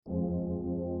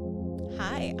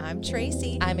Hi, I'm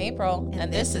Tracy. I'm April,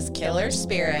 and this is Killer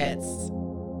Spirits.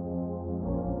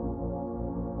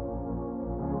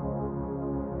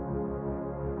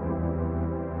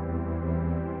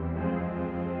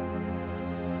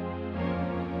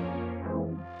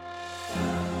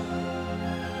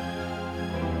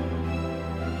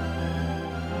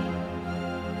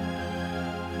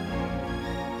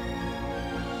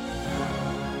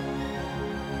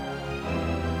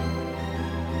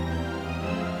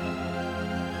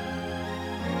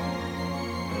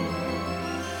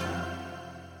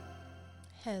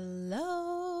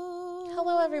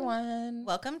 Hello, everyone.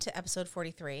 Welcome to episode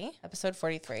 43. Episode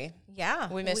 43.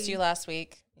 Yeah. We missed you last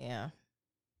week. Yeah.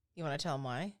 You want to tell them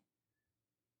why?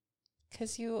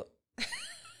 Because you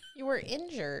were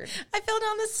injured. I fell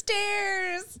down the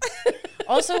stairs.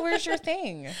 Also, where's your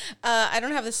thing? I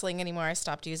don't have the sling anymore. I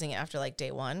stopped using it after like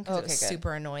day one because it was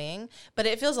super annoying. But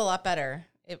it feels a lot better.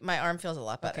 My arm feels a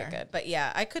lot better. Okay, good. But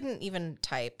yeah, I couldn't even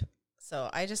type. So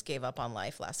I just gave up on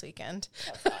life last weekend.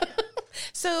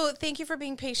 So thank you for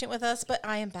being patient with us, but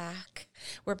I am back.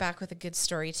 We're back with a good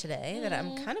story today that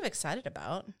I'm kind of excited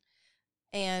about.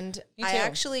 And I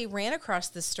actually ran across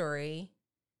this story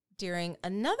during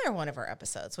another one of our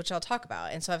episodes, which I'll talk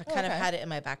about. And so I've kind of had it in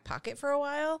my back pocket for a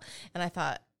while. And I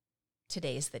thought,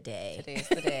 today's the day. Today's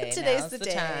the day. Today's the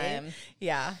day. Time.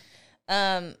 Yeah.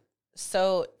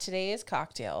 So today's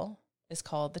cocktail is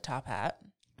called the Top Hat.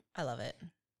 I love it.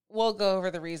 We'll go over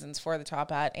the reasons for the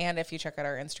Top Hat. And if you check out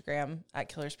our Instagram at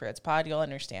Killer Spirits Pod, you'll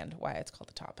understand why it's called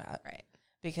the Top Hat. Right.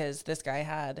 Because this guy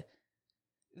had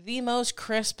the most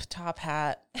crisp top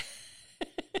hat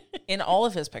in all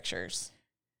of his pictures.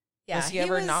 Yeah. Was he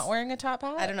ever not wearing a top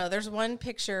hat? I don't know. There's one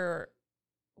picture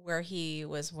where he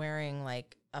was wearing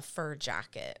like a fur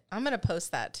jacket. I'm going to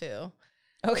post that too.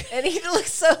 Okay. And he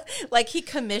looks so like he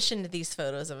commissioned these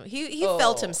photos of him. He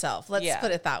felt himself. Let's put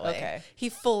it that way. Okay. He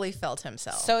fully felt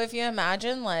himself. So if you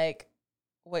imagine, like,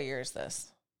 what year is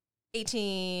this?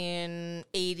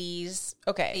 1880s.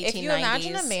 Okay. 1890s. If you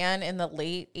imagine a man in the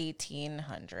late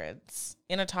 1800s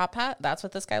in a top hat, that's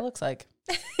what this guy looks like.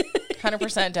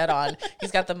 100% dead on. He's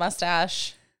got the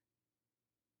mustache.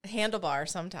 Handlebar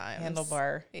sometimes.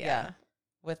 Handlebar. Yeah.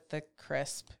 With the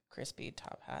crispy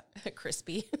top hat.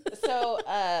 Crispy. So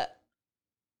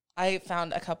I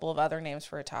found a couple of other names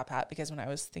for a top hat because when I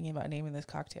was thinking about naming this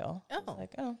cocktail, I was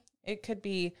like, it could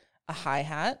be a high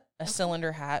hat, a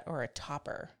cylinder hat, or a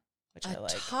topper, which I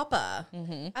like. Topper.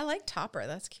 Mm-hmm. I like topper.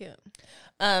 That's cute.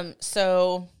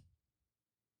 So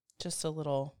just a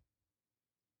little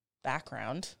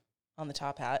background on the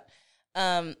top hat.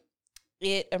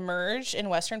 It emerged in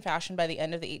Western fashion by the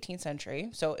end of the 18th century.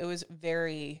 So it was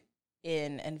very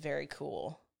in and very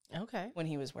cool. Okay. When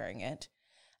he was wearing it.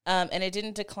 And it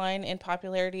didn't decline in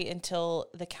popularity until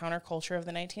the counterculture of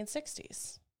the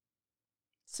 1960s.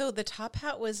 So the top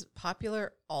hat was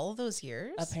popular all those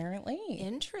years? Apparently.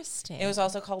 Interesting. It was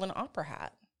also called an opera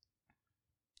hat.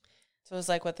 So it was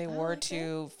like what they wore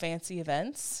to fancy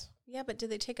events. Yeah, but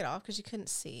did they take it off because you couldn't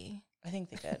see? I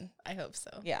think they did. I hope so.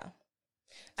 Yeah.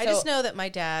 I just know that my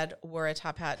dad wore a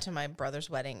top hat to my brother's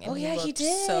wedding. And he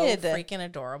did. So freaking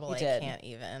adorable. I can't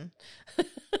even.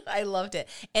 I loved it.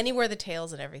 And he wore the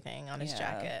tails and everything on his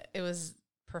jacket. It was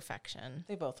perfection.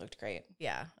 They both looked great.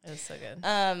 Yeah, it was so good.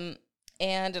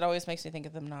 And it always makes me think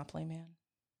of the Monopoly Man.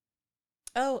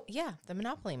 Oh, yeah, the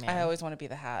Monopoly Man. I always want to be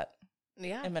the hat.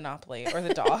 Yeah. In Monopoly. Or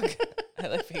the dog. I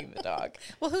like being the dog.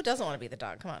 Well, who doesn't want to be the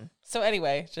dog? Come on. So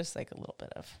anyway, just like a little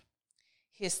bit of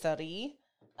history.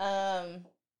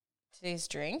 Today's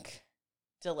drink,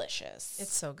 delicious.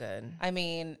 It's so good. I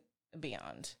mean,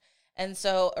 beyond. And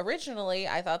so originally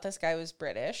I thought this guy was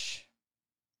British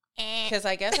because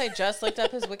I guess I just looked up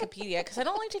his Wikipedia because I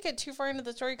don't like to get too far into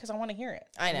the story because I want to hear it.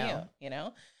 I know. You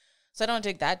know? So I don't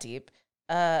dig that deep.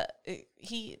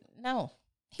 He's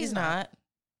not.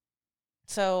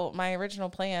 So my original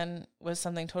plan was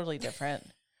something totally different.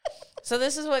 So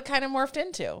this is what kind of morphed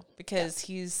into because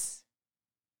he's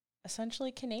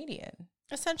essentially Canadian.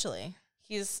 Essentially.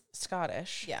 He's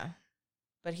Scottish. Yeah.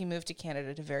 But he moved to Canada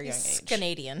at a very young age.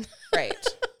 Canadian. Right.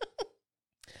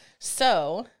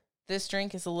 So this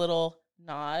drink is a little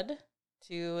nod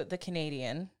to the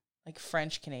Canadian, like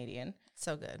French Canadian.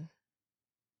 So good.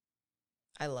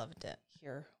 I loved it.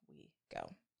 Here we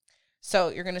go. So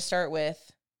you're going to start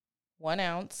with 1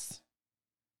 ounce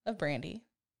of brandy.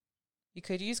 You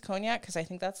could use cognac because I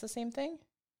think that's the same thing.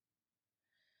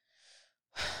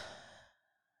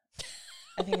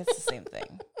 I think it's the same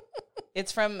thing.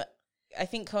 It's from, I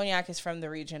think cognac is from the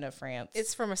region of France.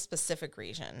 It's from a specific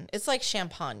region. It's like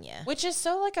Champagne. Which is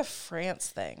so like a France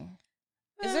thing.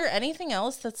 Is there anything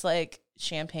else that's like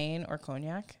champagne or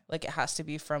cognac. Like, it has to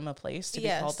be from a place to be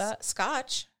called that.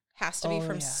 Scotch has to be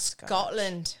from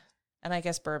Scotland. Scotch. And I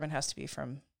guess bourbon has to be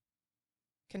from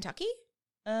Kentucky?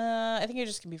 I think it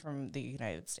just can be from the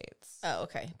United States. Oh,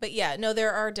 okay. But yeah, no,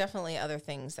 there are definitely other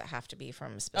things that have to be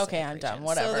from specific Okay, I'm regions. done.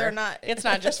 Whatever. So they're not. It's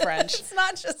not just French. It's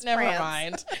not just Never France.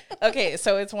 mind. Okay,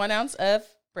 so it's 1 ounce of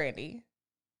brandy,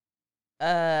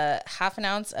 half an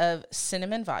ounce of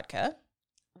cinnamon vodka,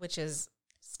 Which is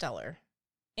stellar.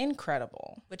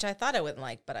 incredible. Which I thought I wouldn't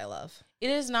like, but I love.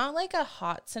 It is not like a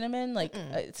hot cinnamon, like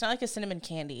it's not like a cinnamon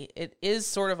candy. It is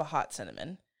sort of a hot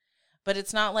cinnamon, but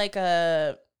it's not like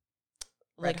a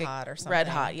Red hot or something. red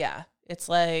hot. Yeah, it's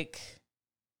like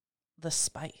the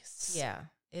spice. Yeah,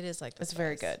 it is like the It's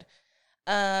very spice. good.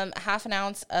 Half an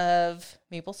ounce of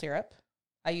maple syrup.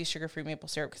 I use sugar-free maple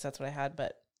syrup because that's what I had,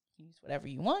 but you use whatever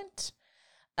you want.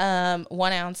 1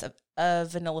 ounce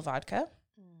of vanilla vodka.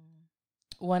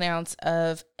 1 ounce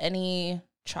of any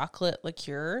chocolate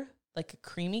liqueur, like a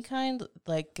creamy kind,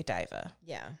 like Godiva.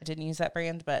 Yeah. I didn't use that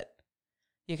brand, but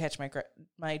you catch my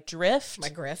drift. My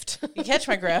grift. You catch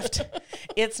my grift.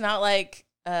 It's not like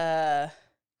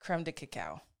creme de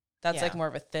cacao. That's like more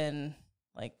of a thin,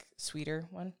 like sweeter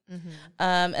one. Mm-hmm.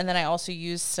 And then I also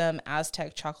used some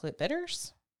Aztec chocolate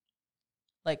bitters,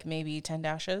 like maybe 10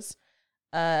 dashes.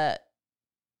 2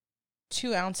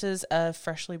 ounces of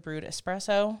freshly brewed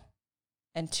espresso,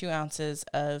 and 2 ounces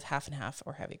of half and half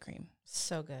or heavy cream.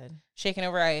 So good. Shaken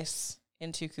over ice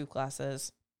in 2 coupe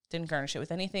glasses. Didn't garnish it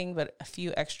with anything but a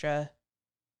few extra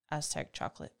Aztec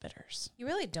chocolate bitters. You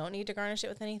really don't need to garnish it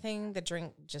with anything. The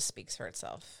drink just speaks for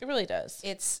itself. It really does.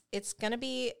 It's going to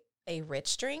be a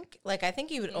rich drink. Like, I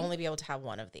think you would only be able to have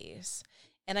one of these.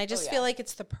 And I just feel like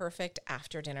it's the perfect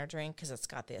after dinner drink because it's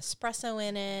got the espresso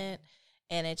in it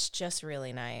and it's just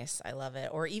really nice. I love it.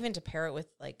 Or even to pair it with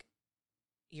like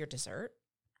your dessert,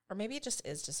 or maybe it just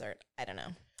is dessert. I don't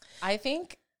know. I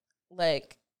think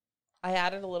like I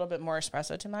added a little bit more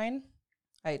espresso to mine.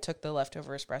 I took the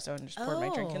leftover espresso and just poured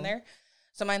my drink in there.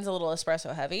 So mine's a little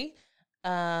espresso heavy.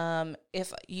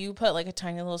 If you put like a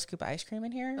tiny little scoop of ice cream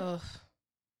in here,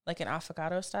 like an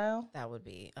affogato style, that would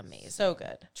be amazing. So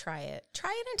good. Try it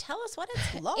and tell us what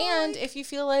it's like. And if you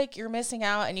feel like you're missing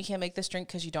out and you can't make this drink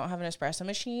because you don't have an espresso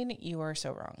machine, you are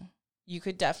so wrong. You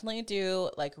could definitely do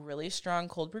like really strong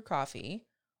cold brew coffee,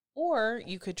 or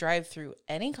you could drive through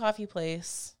any coffee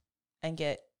place and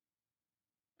get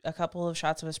a couple of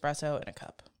shots of espresso in a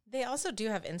cup. They also do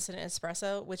have instant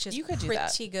espresso, which is do that.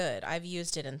 pretty good. I've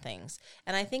used it in things,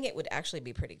 and I think it would actually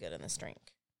be pretty good in this drink.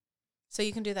 So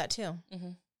you can do that too. Mm-hmm.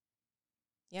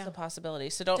 Yeah, it's a possibility.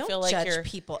 So don't feel judge like you're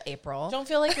people, April. Don't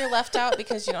feel like you're left out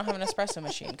because you don't have an espresso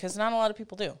machine, because not a lot of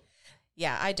people do.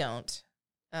 Yeah, I don't.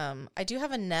 I do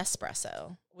have a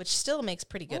Nespresso, which still makes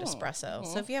pretty good espresso.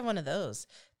 So if you have one of those,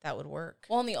 that would work.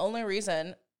 Well, and the only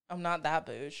reason I'm not that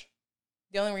bouge,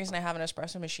 the only reason I have an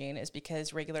espresso machine is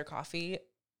because regular coffee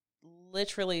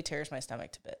literally tears my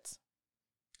stomach to bits.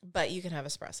 But you can have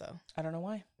espresso. I don't know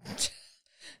why.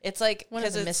 It's like one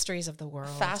of the mysteries of the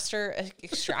world. Faster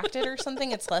extracted or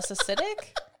something. It's less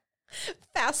acidic.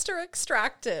 Faster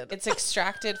extracted. It's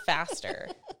extracted faster.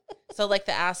 So like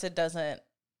the acid doesn't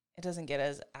get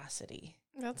as acidy.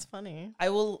 That's funny. I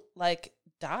will like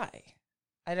die.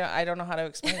 I don't know how to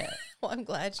explain it. Well, I'm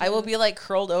glad I will be like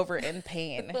curled over in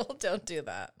pain. Well, don't do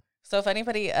that. So if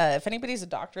anybody's a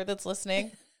doctor that's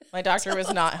listening, my doctor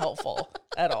was not helpful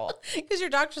at all. Because your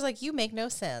doctor's like, you make no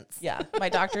sense. Yeah. My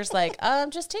doctor's like,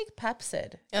 just take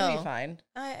Pepsid. It'll be fine.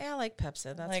 I like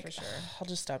Pepsid, that's like, for sure. I'll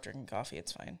just stop drinking coffee.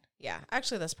 It's fine. Yeah.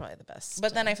 Actually, that's probably the best.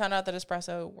 But then I found out that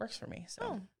espresso works for me.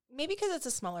 So maybe because it's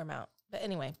a smaller amount. But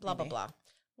anyway, blah, blah, blah.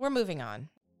 We're moving on.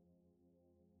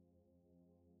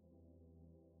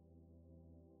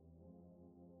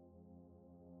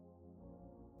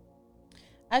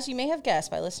 As you may have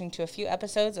guessed by listening to a few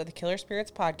episodes of the Killer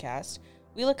Spirits podcast,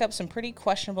 we look up some pretty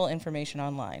questionable information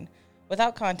online.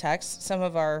 Without context, some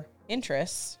of our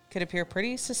interests could appear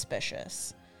pretty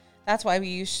suspicious. That's why we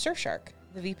use Surfshark,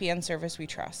 the VPN service we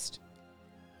trust.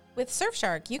 With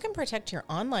Surfshark, you can protect your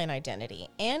online identity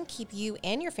and keep you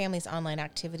and your family's online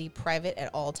activity private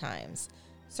at all times.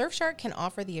 Surfshark can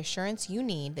offer the assurance you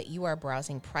need that you are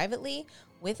browsing privately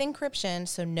with encryption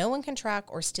so no one can track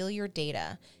or steal your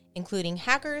data, including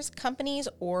hackers, companies,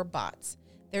 or bots.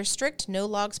 Their strict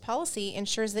no-logs policy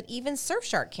ensures that even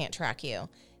Surfshark can't track you.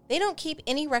 They don't keep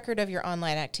any record of your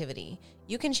online activity.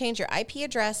 You can change your IP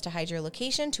address to hide your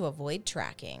location to avoid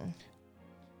tracking.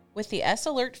 With the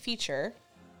S-Alert feature,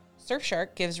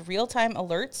 Surfshark gives real-time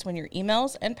alerts when your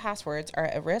emails and passwords are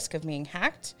at risk of being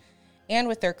hacked. And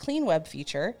with their Clean Web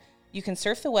feature, you can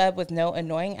surf the web with no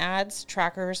annoying ads,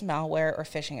 trackers, malware, or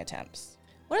phishing attempts.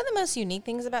 One of the most unique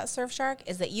things about Surfshark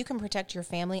is that you can protect your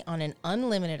family on an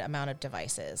unlimited amount of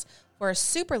devices for a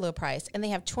super low price, and they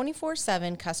have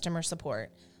 24/7 customer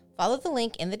support. Follow the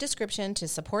link in the description to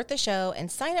support the show and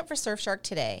sign up for Surfshark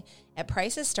today at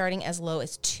prices starting as low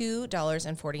as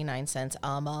 $2.49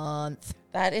 a month.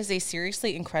 That is a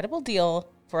seriously incredible deal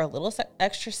for a little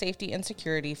extra safety and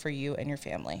security for you and your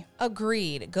family.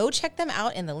 Agreed. Go check them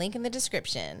out in the link in the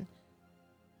description.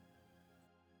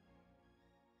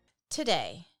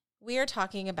 Today, we are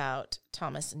talking about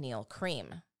Thomas Neal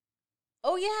Cream.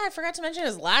 Oh, yeah, I forgot to mention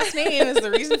his last name is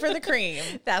the reason for the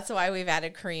cream. That's why we've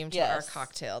added cream to our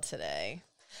cocktail today.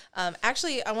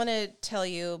 Actually, I want to tell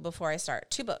you before I start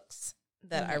 2 books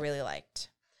that I really liked.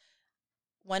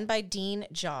 One by Dean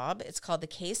Job. It's called The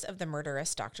Case of the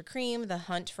Murderous Dr. Cream, The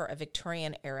Hunt for a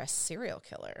Victorian-Era Serial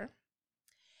Killer.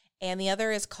 And the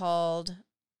other is called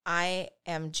I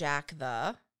Am Jack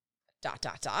the ...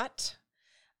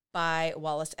 by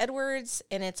Wallace Edwards,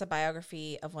 and it's a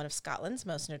biography of one of Scotland's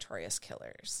most notorious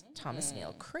killers, Thomas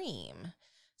Neal Cream.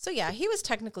 So yeah, he was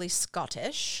technically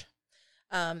Scottish.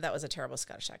 That was a terrible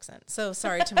Scottish accent. So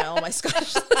sorry to all my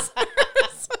Scottish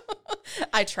listeners.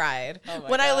 I tried.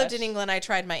 When I lived in England, I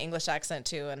tried my English accent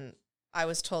too, and I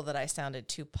was told that I sounded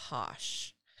too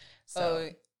posh. So,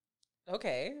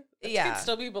 okay. That yeah. could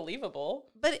still be believable.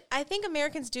 But I think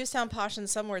Americans do sound posh in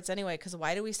some words anyway, because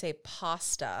why do we say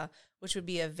pasta, which would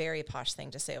be a very posh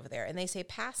thing to say over there, and they say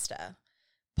pasta?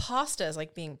 Pasta is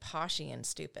like being poshy and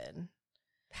stupid.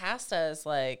 Pasta is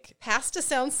like... Pasta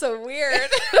sounds so weird.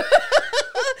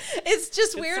 It's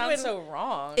just weird. It sounds so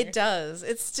wrong. It does.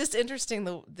 It's just interesting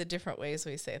the different ways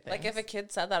we say things. Like if a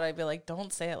kid said that, I'd be like,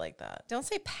 don't say it like that. Don't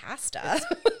say pasta.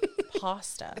 It's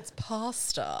pasta. It's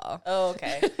pasta. Oh,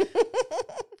 okay.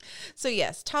 So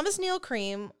yes, Thomas Neal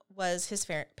Cream was his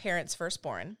parents'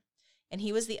 firstborn, and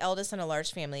he was the eldest in a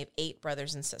large family of 8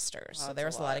 brothers and sisters. So there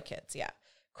was a lot of kids, yeah.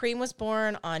 Cream was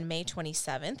born on May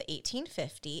 27th,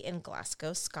 1850 in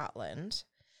Glasgow, Scotland.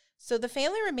 So the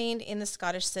family remained in the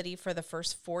Scottish city for the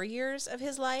first 4 years of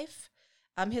his life.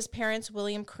 His parents,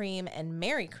 William Cream and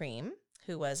Mary Cream,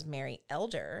 who was Mary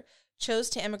Elder, chose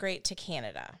to immigrate to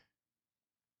Canada.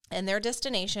 And their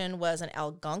destination was an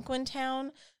Algonquin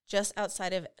town just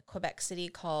outside of Quebec City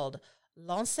called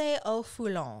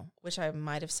L'Anse-au-Foulon, which I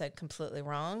might have said completely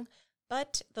wrong,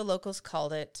 but the locals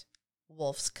called it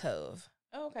Wolf's Cove.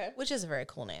 Oh, okay. Which is a very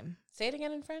cool name. Say it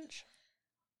again in French.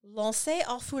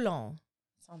 L'Anse-au-Foulon.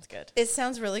 Sounds good. It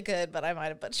sounds really good, but I might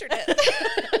have butchered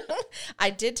it. I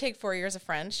did take 4 years of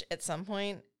French at some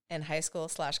point in high school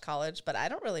 / college, but I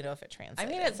don't really know if it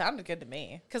translated. I mean, it sounded good to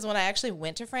me. Because when I actually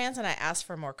went to France and I asked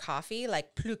for more coffee,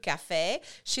 like plus café,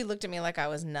 she looked at me like I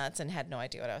was nuts and had no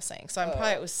idea what I was saying. So I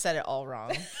probably said it all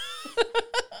wrong.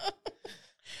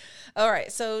 All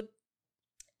right. So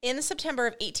in September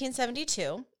of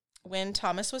 1872, when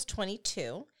Thomas was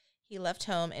 22, he left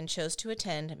home and chose to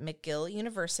attend McGill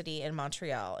University in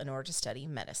Montreal in order to study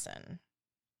medicine.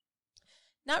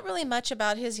 Not really much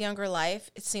about his younger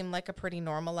life. It seemed like a pretty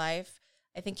normal life.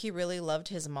 I think he really loved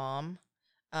his mom.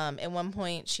 At one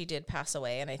point, she did pass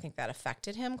away, and I think that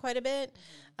affected him quite a bit.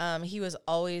 He was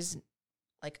always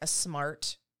like a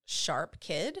smart, sharp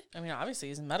kid. I mean, obviously,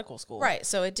 he's in medical school. Right,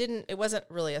 so it wasn't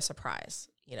really a surprise,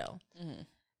 you know. Mm-hmm.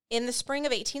 In the spring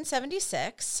of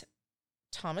 1876,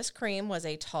 Thomas Cream was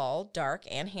a tall, dark,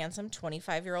 and handsome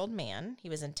 25-year-old man. He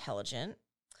was intelligent,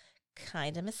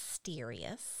 kind of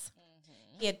mysterious.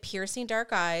 Mm-hmm. He had piercing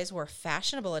dark eyes, wore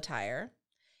fashionable attire,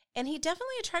 and he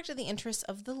definitely attracted the interest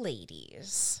of the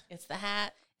ladies. It's the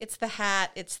hat. It's the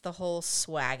hat. It's the whole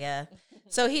swagger.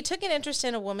 So he took an interest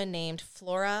in a woman named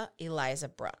Flora Eliza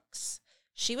Brooks.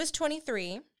 She was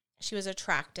 23. She was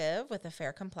attractive with a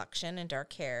fair complexion and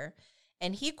dark hair,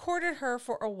 and he courted her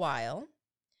for a while.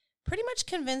 Pretty much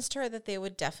convinced her that they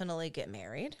would definitely get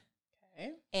married.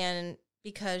 Okay. And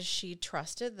because she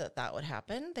trusted that that would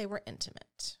happen, they were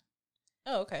intimate.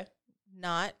 Oh, okay.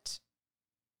 Not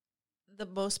the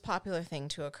most popular thing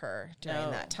to occur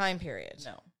during that time period.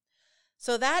 No.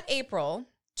 So that April,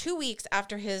 2 weeks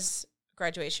after his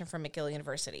graduation from McGill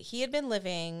University, he had been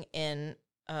living in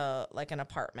like an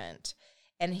apartment.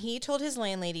 And he told his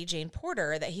landlady, Jane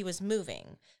Porter, that he was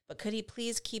moving, but could he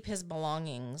please keep his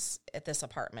belongings at this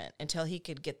apartment until he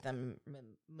could get them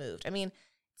moved? I mean,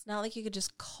 it's not like you could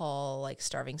just call like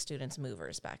starving students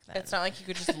movers back then. It's not like you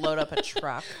could just load up a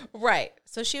truck. Right.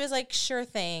 So she was like, sure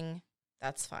thing,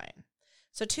 that's fine.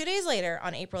 So 2 days later,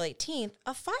 on April 18th,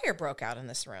 a fire broke out in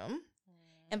this room.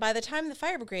 And by the time the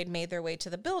fire brigade made their way to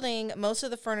the building, most of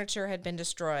the furniture had been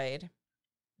destroyed,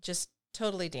 just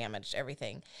totally damaged,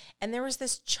 everything. And there was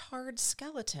this charred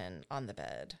skeleton on the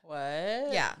bed.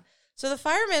 What? Yeah. So the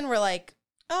firemen were like,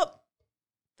 oh,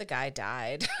 the guy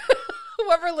died.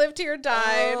 Whoever lived here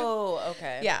died. Oh,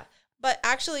 okay. Yeah. But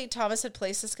actually, Thomas had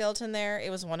placed the skeleton there.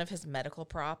 It was one of his medical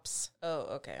props. Oh,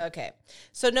 okay. Okay.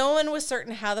 So no one was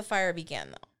certain how the fire began,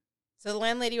 though. So the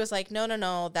landlady was like,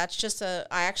 no, that's just I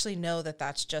actually know that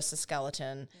that's just a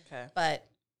skeleton. Okay. But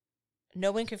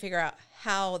no one could figure out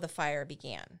how the fire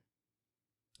began.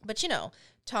 But,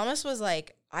 Thomas was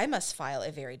like, I must file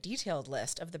a very detailed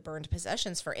list of the burned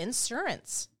possessions for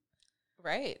insurance.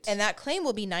 Right. And that claim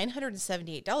will be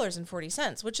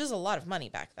 $978.40, which is a lot of money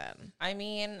back then. I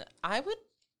mean, I would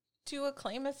do a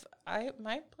claim if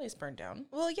my place burned down.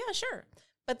 Well, yeah, sure.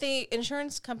 But the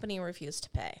insurance company refused to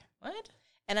pay. What?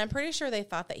 And I'm pretty sure they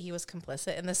thought that he was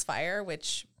complicit in this fire,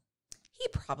 which he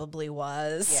probably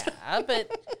was. Yeah, but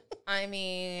I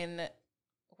mean,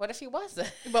 what if he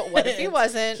wasn't? But what if he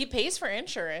wasn't? He pays for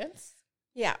insurance.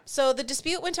 Yeah. So the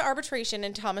dispute went to arbitration,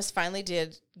 and Thomas finally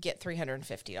did get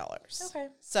 $350. Okay.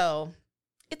 So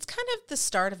it's kind of the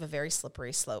start of a very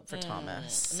slippery slope for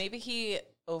Thomas. Maybe he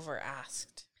over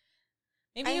asked.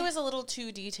 Maybe he was a little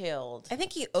too detailed. I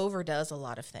think he overdoes a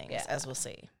lot of things, Yeah. as we'll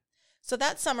see. So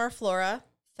that summer, Flora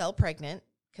fell pregnant,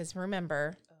 because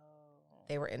remember,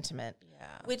 they were intimate. Yeah.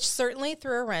 Which certainly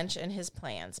threw a wrench in his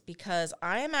plans, because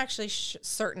I am actually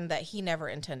certain that he never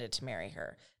intended to marry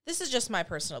her. This is just my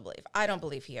personal belief. I don't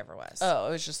believe he ever was. Oh,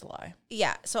 it was just a lie.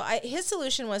 Yeah. So his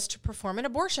solution was to perform an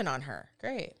abortion on her,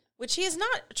 Great. which he is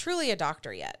not truly a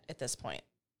doctor yet at this point.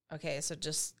 Okay. So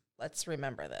just let's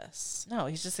remember this. No,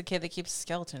 he's just a kid that keeps a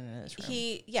skeleton in his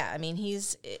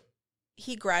room.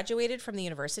 He graduated from the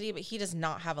university, but he does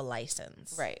not have a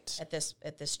license. Right. At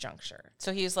this juncture.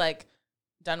 So he's like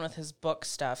done with his book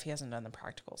stuff. He hasn't done the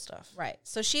practical stuff. Right.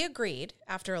 So she agreed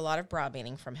after a lot of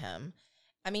browbeating from him.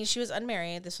 I mean, she was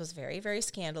unmarried. This was very, very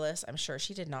scandalous. I'm sure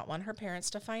she did not want her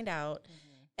parents to find out.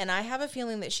 Mm-hmm. And I have a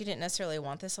feeling that she didn't necessarily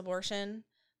want this abortion.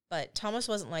 But Thomas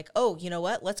wasn't like, oh, you know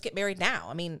what? Let's get married now.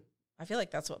 I mean, I feel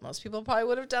like that's what most people probably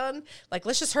would have done. Like,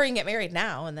 let's just hurry and get married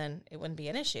now, and then it wouldn't be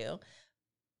an issue.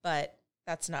 But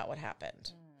that's not what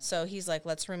happened. So he's like,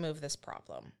 let's remove this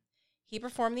problem. He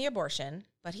performed the abortion,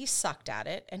 but he sucked at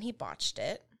it, and he botched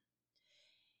it.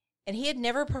 And he had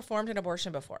never performed an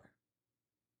abortion before.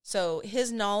 So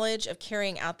his knowledge of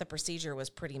carrying out the procedure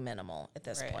was pretty minimal at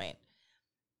this point.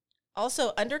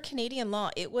 Also, under Canadian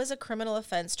law, it was a criminal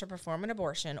offense to perform an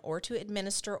abortion or to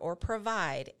administer or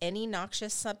provide any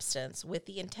noxious substance with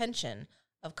the intention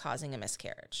of causing a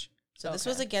miscarriage. So this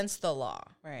was against the law,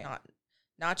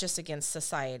 not just against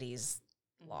society's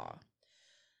law.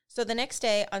 So the next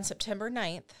day, on September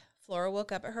 9th, Flora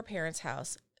woke up at her parents'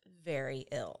 house very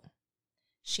ill.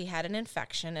 She had an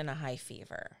infection and a high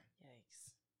fever.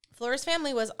 Flora's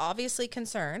family was obviously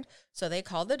concerned, so they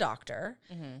called the doctor,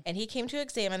 and he came to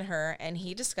examine her, and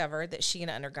he discovered that she had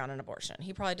undergone an abortion.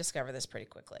 He probably discovered this pretty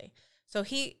quickly. So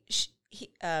he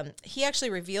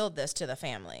actually revealed this to the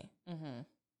family.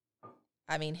 Mm-hmm.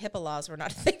 I mean, HIPAA laws were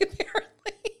not a thing,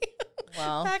 apparently,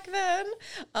 back then.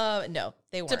 No,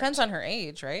 they weren't. Depends on her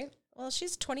age, right? Well,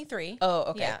 she's 23. Oh,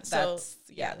 okay.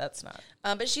 Yeah, That's not.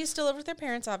 But she still lived with her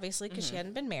parents, obviously, because she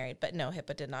hadn't been married. But no,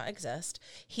 HIPAA did not exist.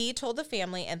 He told the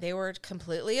family, and they were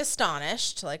completely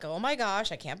astonished. Like, oh my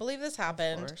gosh, I can't believe this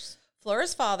happened.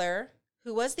 Flora's father,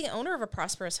 who was the owner of a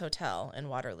prosperous hotel in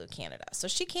Waterloo, Canada. So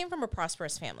she came from a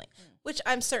prosperous family, which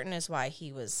I'm certain is why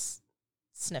he was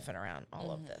sniffing around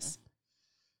all of this.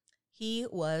 He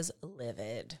was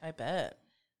livid. I bet.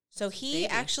 So he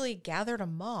actually gathered a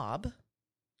mob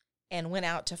and went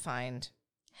out to find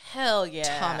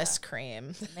Thomas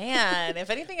Cream. Man, if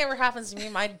anything ever happens to me,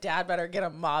 my dad better get a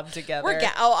mob together.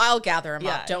 I'll gather a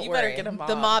mob. Don't you worry. better get a mob.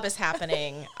 The mob is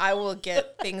happening. I will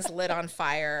get things lit on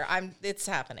fire. It's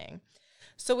happening.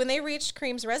 So when they reached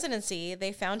Cream's residency,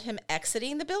 they found him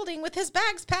exiting the building with his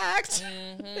bags packed.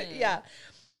 Yeah.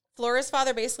 Flora's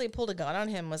father basically pulled a gun on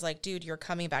him, was like, dude, you're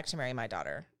coming back to marry my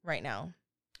daughter right now.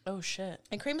 Oh, shit.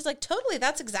 And Cream was like, totally,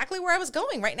 that's exactly where I was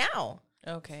going right now.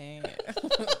 Okay.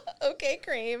 Okay,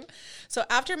 Cream. So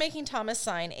after making Thomas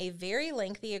sign a very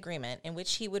lengthy agreement in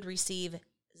which he would receive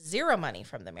zero money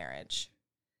from the marriage.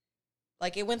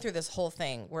 Like, it went through this whole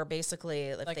thing where basically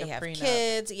if they have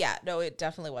kids. Yeah, no, it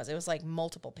definitely was. It was like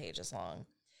multiple pages long.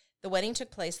 The wedding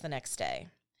took place the next day.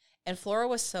 And Flora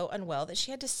was so unwell that she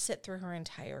had to sit through her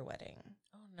entire wedding.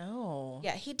 Oh, no.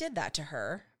 Yeah, he did that to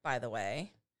her, by the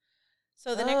way.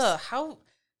 So how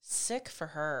sick for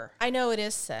her. I know, it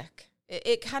is sick.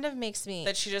 It kind of makes me...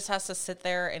 That she just has to sit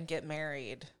there and get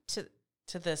married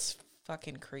to this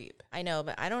fucking creep. I know,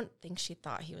 but I don't think she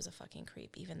thought he was a fucking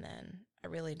creep even then. I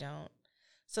really don't.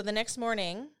 So the next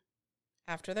morning,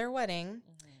 after their wedding,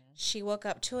 she woke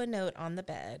up to a note on the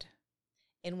bed.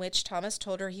 in which Thomas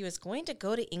told her he was going to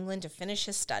go to England to finish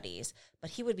his studies,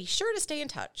 but he would be sure to stay in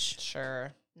touch.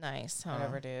 Sure. Nice, huh?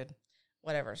 Whatever, dude.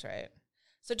 Whatever's right.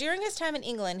 So during his time in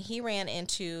England, he ran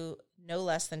into no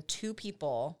less than 2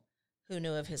 people who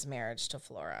knew of his marriage to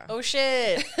Flora. Oh,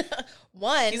 shit.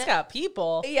 One. He's got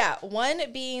people. Yeah, one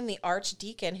being the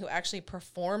archdeacon who actually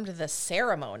performed the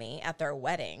ceremony at their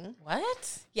wedding.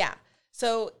 What? Yeah.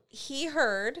 So he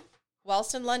heard,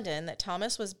 whilst in London, that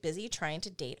Thomas was busy trying to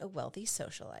date a wealthy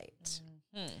socialite.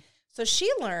 Mm-hmm. So she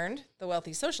learned, the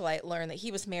wealthy socialite learned that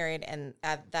he was married, and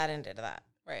that ended that.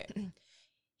 Right.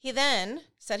 He then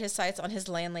set his sights on his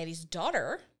landlady's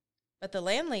daughter, but the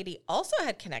landlady also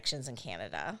had connections in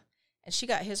Canada, and she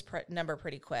got his number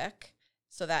pretty quick,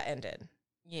 so that ended.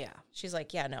 Yeah. She's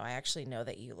like, yeah, no, I actually know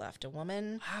that you left a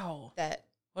woman. Wow. That,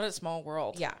 what a small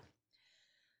world. yeah.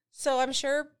 So I'm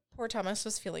sure poor Thomas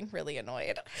was feeling really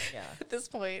annoyed. Yeah. At this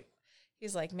point.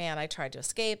 He's like, man, I tried to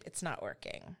escape. It's not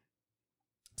working.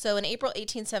 So in April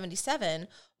 1877,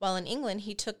 while in England,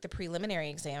 he took the preliminary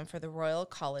exam for the Royal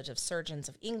College of Surgeons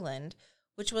of England,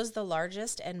 which was the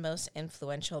largest and most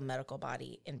influential medical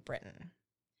body in Britain.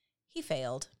 He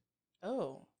failed.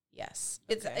 Oh. Yes.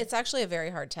 Okay. It's actually a very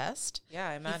hard test. Yeah,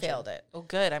 I imagine. He failed it. Oh,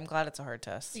 good. I'm glad it's a hard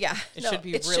test. Yeah. It should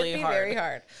be really hard. It should be very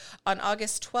hard. On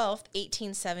August 12th,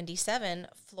 1877,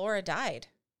 Flora died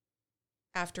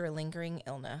after a lingering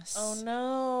illness. Oh,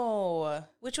 no.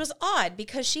 Which was odd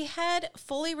because she had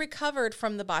fully recovered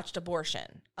from the botched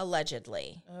abortion,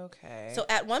 allegedly. Okay. So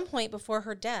at one point before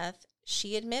her death,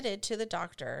 she admitted to the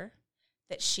doctor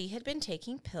that she had been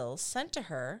taking pills sent to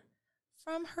her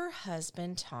from her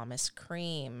husband, Thomas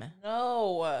Cream.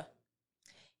 No.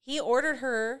 He ordered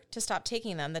her to stop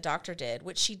taking them, the doctor did,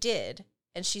 which she did,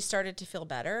 and she started to feel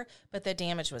better, but the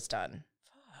damage was done.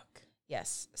 Fuck.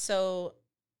 Yes. So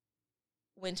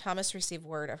when Thomas received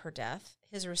word of her death,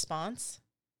 his response,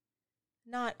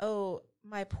 not, oh,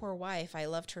 my poor wife, I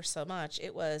loved her so much.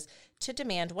 It was to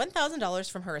demand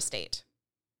 $1,000 from her estate.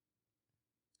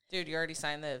 Dude, you already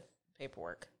signed the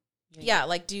paperwork. Yeah,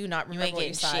 like, do you not You remember ain't what you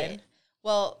getting signed? shit.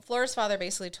 Well, Flora's father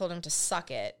basically told him to suck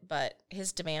it, but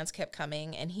his demands kept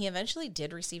coming, and he eventually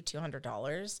did receive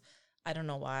 $200. I don't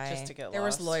know why. Just to get there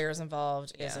lost. was lawyers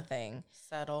involved is Yeah. a thing,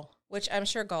 Settle. which I'm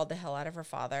sure galled the hell out of her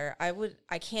father.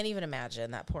 I can't even imagine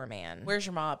that poor man. Where's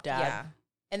your mob, Dad? Yeah.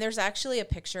 And there's actually a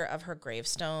picture of her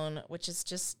gravestone, which is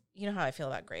just, you know how I feel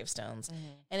about gravestones. Mm-hmm.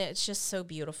 And it's just so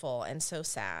beautiful and so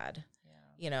sad, Yeah.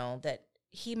 you know, that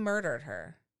he murdered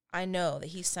her. I know that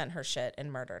he sent her shit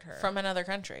and murdered her. From another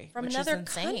country. From which another is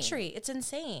insane. country. It's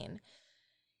insane.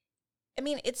 I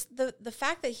mean, it's the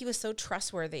fact that he was so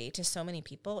trustworthy to so many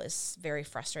people is very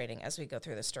frustrating as we go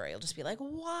through the story. You'll just be like,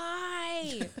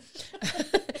 why?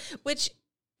 Which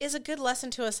is a good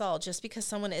lesson to us all. Just because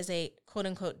someone is a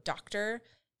quote-unquote doctor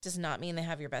does not mean they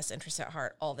have your best interests at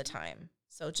heart all the time.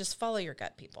 So just follow your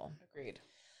gut, people. Agreed.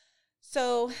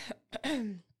 So,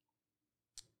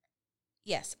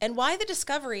 yes. And why the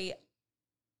discovery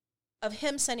of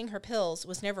him sending her pills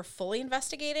was never fully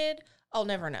investigated, I'll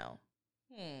never know.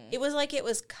 It was like it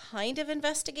was kind of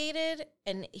investigated,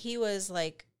 and he was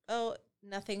like, oh,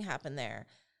 nothing happened there.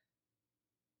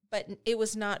 But it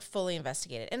was not fully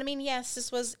investigated. And I mean, yes,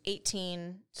 this was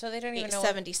So they don't even know.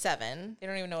 1877. They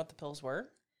don't even know what the pills were.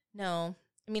 No.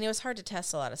 I mean, it was hard to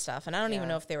test a lot of stuff, and I don't even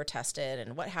know if they were tested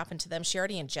and what happened to them. She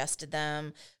already ingested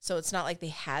them, so it's not like they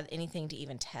had anything to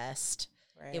even test.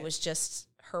 Right. It was just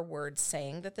her words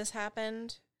saying that this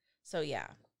happened. So, yeah.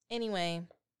 Anyway,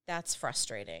 that's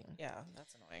frustrating. Yeah,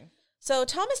 that's annoying. So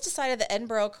Thomas decided that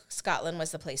Edinburgh, Scotland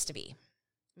was the place to be.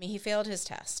 I mean, he failed his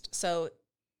test. So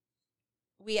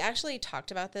we actually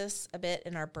talked about this a bit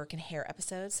in our Burke and Hare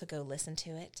episode, so go listen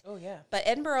to it. Oh, yeah. But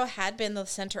Edinburgh had been the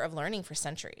center of learning for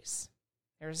centuries.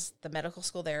 The medical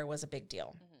school there was a big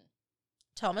deal. Mm-hmm.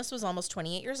 Thomas was almost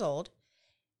 28 years old,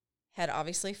 had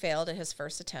obviously failed at his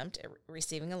first attempt at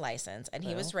receiving a license, and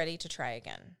he was ready to try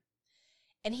again.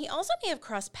 And he also may have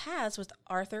crossed paths with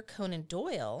Arthur Conan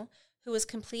Doyle, who was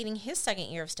completing his second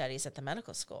year of studies at the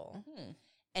medical school. Mm-hmm.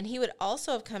 And he would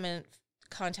also have come in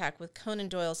contact with Conan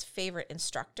Doyle's favorite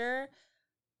instructor,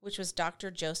 which was Dr.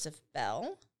 Joseph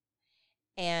Bell.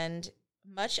 And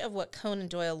much of what Conan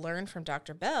Doyle learned from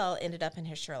Dr. Bell ended up in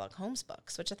his Sherlock Holmes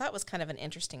books, which I thought was kind of an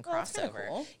interesting crossover. That's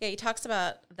cool. Yeah, he talks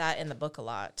about that in the book a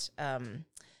lot.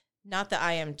 Not the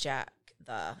I Am Jack,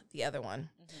 the other one.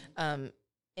 Mm-hmm.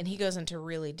 And he goes into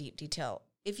really deep detail.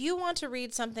 If you want to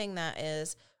read something that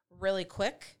is really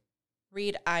quick,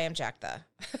 read I Am Jack the.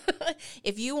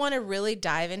 If you want to really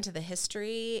dive into the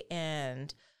history,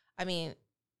 and I mean,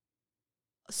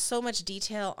 so much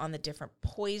detail on the different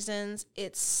poisons.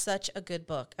 It's such a good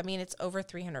book. I mean, it's over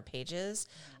 300 pages.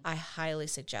 I highly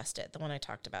suggest it, the one I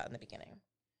talked about in the beginning.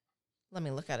 Let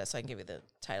me look at it so I can give you the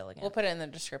title again. We'll put it in the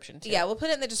description, too. Yeah, we'll put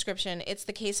it in the description. It's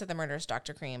The Case of the Murderous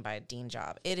Dr. Cream by Dean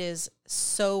Job. It is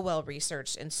so well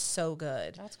researched and so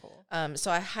good. That's cool. So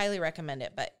I highly recommend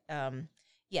it. But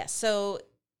so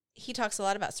he talks a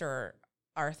lot about Sir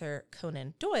Arthur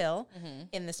Conan Doyle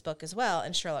in this book as well,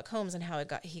 and Sherlock Holmes, and how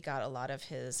he got a lot of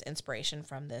his inspiration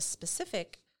from this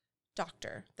specific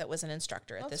doctor that was an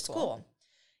instructor at this school.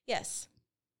 Yes.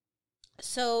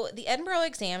 So the Edinburgh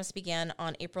exams began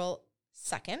on April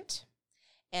 2nd,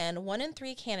 and 1 in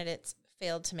 3 candidates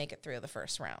failed to make it through the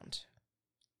first round.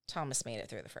 Thomas made it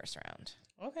through the first round.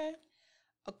 Okay.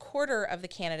 A quarter of the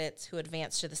candidates who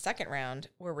advanced to the second round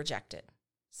were rejected.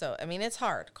 So, I mean, it's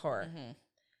hardcore.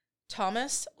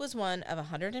 Thomas was one of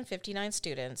 159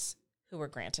 students who were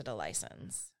granted a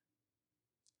license.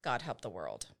 God help the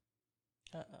world.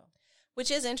 Uh-oh.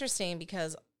 Which is interesting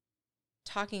because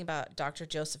talking about Dr.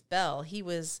 Joseph Bell, he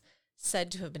was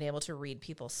said to have been able to read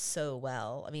people so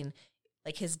well. I mean,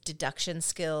 like his deduction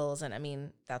skills, and I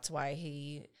mean, that's why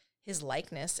his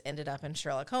likeness ended up in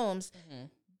Sherlock Holmes.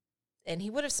 And he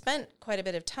would have spent quite a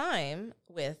bit of time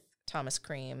with Thomas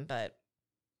Cream, but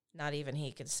not even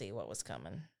he could see what was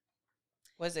coming.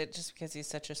 Was it just because he's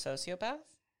such a sociopath?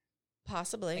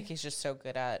 Possibly. Like he's just so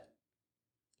good at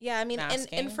Yeah, I mean, and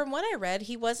masking? from what I read,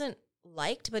 he wasn't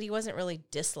liked, but he wasn't really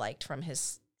disliked from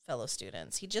his fellow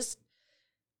students. He just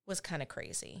was kind of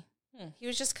crazy. He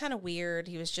was just kind of weird.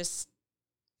 He was just...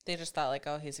 They just thought like,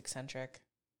 oh, he's eccentric.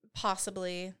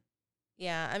 Possibly.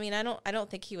 Yeah, I mean, I don't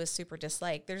think he was super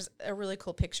disliked. There's a really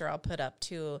cool picture I'll put up,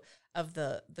 too, of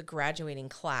the graduating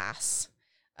class.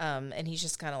 And he's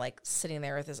just kind of like sitting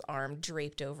there with his arm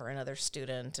draped over another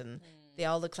student, and they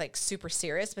all look like super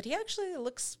serious, but he actually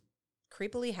looks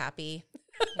creepily happy.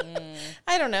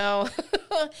 I don't know.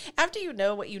 After you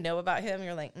know what you know about him,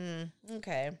 you're like,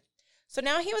 okay. So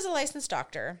now he was a licensed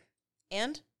doctor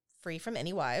and free from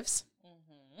any wives.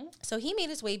 So he made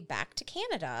his way back to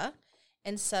Canada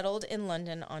and settled in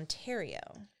London, Ontario.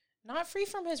 Not free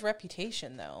from his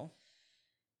reputation, though.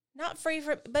 Not free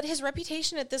from, but his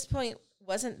reputation at this point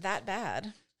wasn't that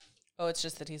bad. Oh, it's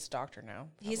just that he's a doctor now.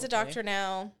 He's a doctor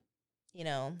now. You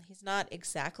know, he's not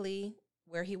exactly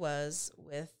where he was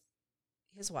with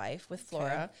his wife, with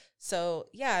Flora. Okay. So,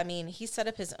 yeah, I mean, he set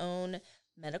up his own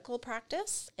medical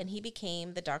practice, and he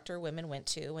became the doctor women went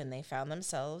to when they found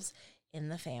themselves in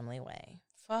the family way.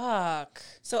 Fuck.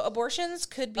 So abortions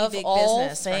could be big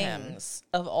business for him.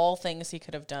 Of all things he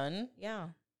could have done. Yeah.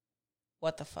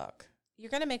 What the fuck?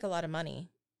 You're going to make a lot of money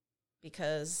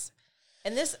because,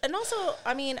 and also,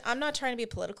 I mean, I'm not trying to be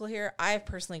political here. I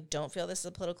personally don't feel this is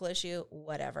a political issue,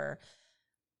 whatever.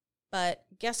 But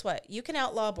guess what? You can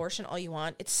outlaw abortion all you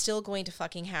want. It's still going to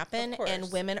fucking happen, and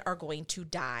women are going to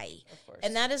die. Of course.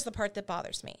 And that is the part that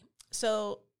bothers me.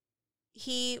 So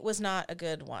he was not a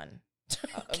good one.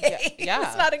 Okay. Yeah.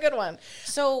 It's not a good one.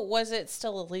 So was it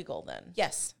still illegal then?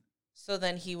 Yes. So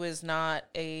then he was not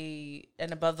an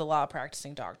above the law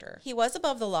practicing doctor. He was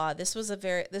above the law. This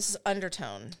is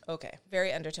undertone. Okay.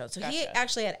 Very undertone. So Gotcha. He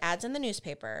actually had ads in the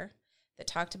newspaper that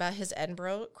talked about his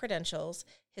Edinburgh credentials,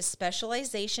 his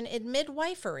specialization in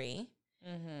midwifery,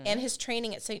 and his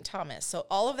training at St. Thomas. So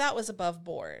all of that was above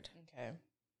board. Okay.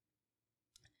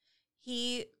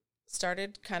 He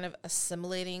started kind of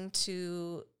assimilating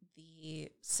to the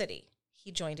city.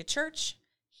 He joined a church.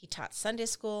 He taught Sunday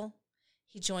school.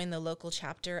 He joined the local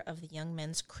chapter of the Young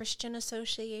Men's Christian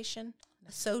Association.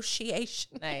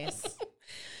 Nice.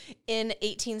 In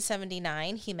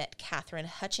 1879, he met Catherine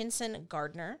Hutchinson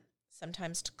Gardner,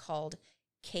 sometimes called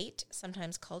Kate,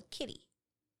 sometimes called Kitty.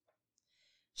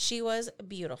 She was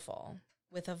beautiful,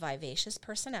 with a vivacious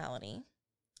personality.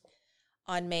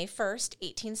 On May 1st,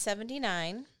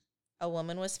 1879, a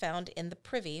woman was found in the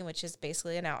privy, which is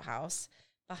basically an outhouse,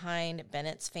 behind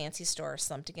Bennett's fancy store,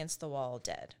 slumped against the wall,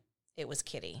 dead. It was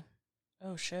Kitty.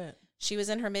 Oh, shit. She was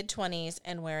in her mid-20s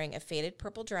and wearing a faded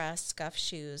purple dress, scuffed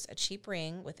shoes, a cheap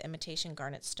ring with imitation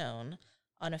garnet stone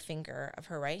on a finger of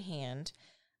her right hand,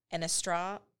 and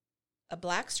a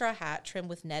black straw hat trimmed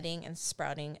with netting and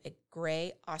sprouting a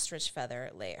gray ostrich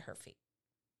feather lay at her feet,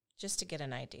 just to get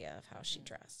an idea of how she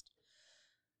dressed.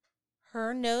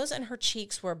 Her nose and her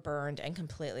cheeks were burned and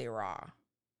completely raw.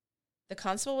 The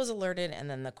constable was alerted, and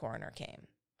then the coroner came.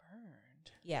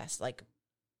 Burned? Yes, like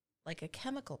a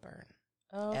chemical burn,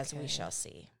 okay. As we shall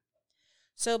see.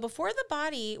 So before the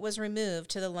body was removed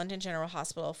to the London General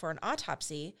Hospital for an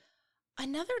autopsy,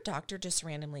 another doctor just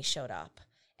randomly showed up,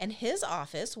 and his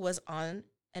office was on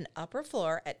an upper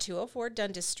floor at 204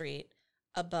 Dundas Street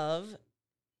above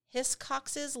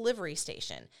Hiscox's livery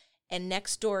station and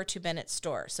next door to Bennett's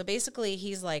store. So basically,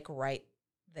 he's like right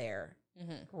there,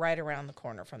 right around the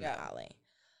corner from the alley.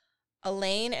 A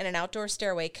lane and an outdoor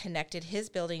stairway connected his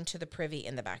building to the privy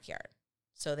in the backyard.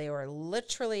 So they were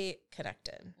literally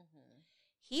connected.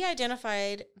 He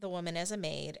identified the woman as a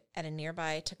maid at a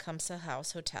nearby Tecumseh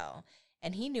House hotel,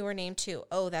 and he knew her name too.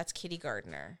 Oh, that's Kitty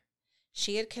Gardner.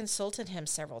 She had consulted him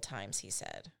several times, he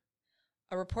said.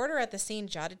 A reporter at the scene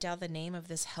jotted down the name of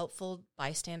this helpful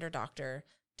bystander doctor,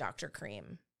 Dr.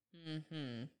 Cream.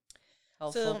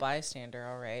 Helpful bystander,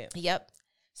 all right. Yep.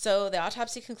 So the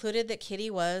autopsy concluded that Kitty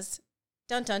was,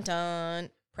 dun dun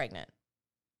dun, pregnant.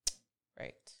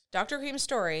 Right. Dr. Cream's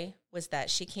story was that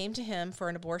she came to him for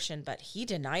an abortion, but he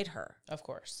denied her. Of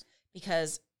course.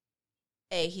 Because,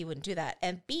 A, he wouldn't do that,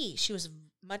 and B, she was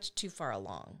much too far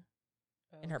along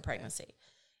in her pregnancy.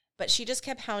 But she just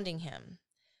kept hounding him.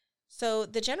 So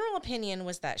the general opinion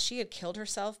was that she had killed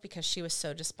herself because she was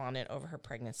so despondent over her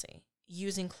pregnancy.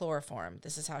 Using chloroform.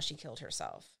 This is how she killed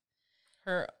herself.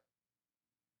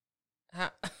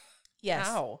 Yes.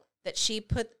 How? That she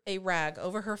put a rag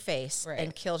over her face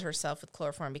and killed herself with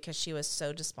chloroform because she was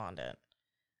so despondent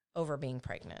over being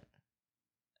pregnant.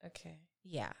 Okay.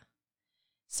 Yeah.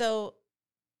 So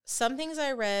some things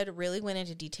I read really went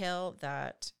into detail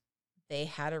that they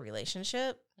had a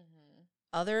relationship.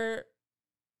 Other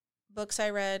books I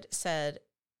read said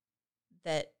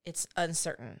that it's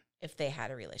uncertain if they had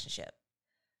a relationship.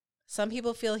 Some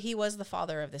people feel he was the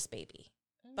father of this baby,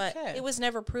 but it was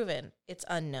never proven. It's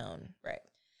unknown. Right.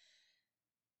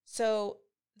 So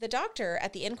the doctor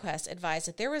at the inquest advised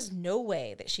that there was no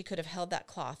way that she could have held that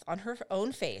cloth on her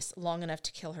own face long enough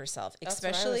to kill herself,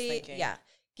 especially,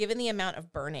 given the amount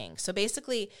of burning. So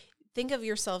basically, think of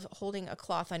yourself holding a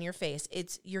cloth on your face.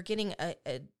 You're getting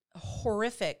a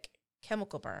horrific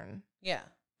chemical burn. Yeah.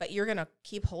 But you're going to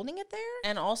keep holding it there?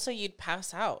 And also you'd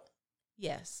pass out.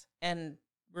 Yes. And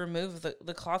remove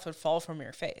the cloth would fall from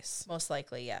your face. Most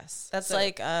likely, yes. That's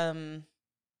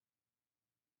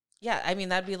yeah, I mean,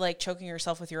 that'd be like choking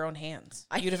yourself with your own hands.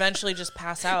 You'd eventually just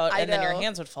pass out, and then your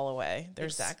hands would fall away.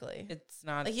 Exactly. It's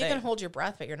not like you can hold your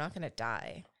breath, but you're not going to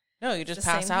die. No, you just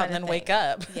pass out and then wake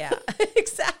up. Yeah,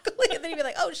 exactly. And then you'd be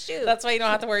like, oh, shoot. That's why you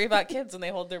don't have to worry about kids when they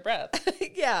hold their breath.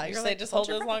 Yeah. You say just hold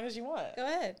it as long as you want. Go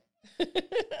ahead.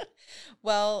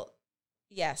 Well,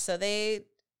 yeah, so the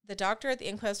doctor at the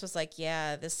inquest was like,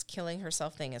 yeah, this killing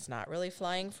herself thing is not really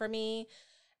flying for me.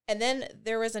 And then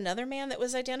there was another man that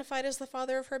was identified as the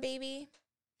father of her baby.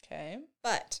 Okay.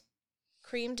 But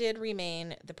Cream did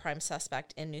remain the prime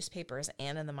suspect in newspapers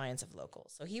and in the minds of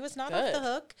locals. So he was not off the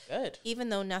hook. Good. Even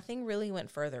though nothing really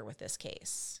went further with this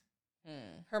case.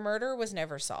 Her murder was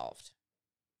never solved.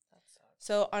 That sucks.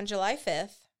 So on July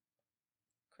 5th,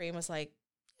 Cream was like,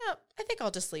 yeah, I think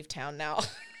I'll just leave town now.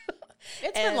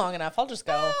 It's been long enough. I'll just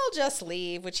go. I'll just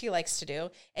leave, which he likes to do.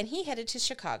 And he headed to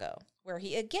Chicago, where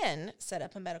he again set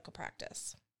up a medical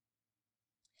practice.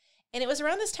 And it was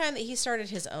around this time that he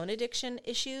started his own addiction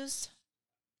issues.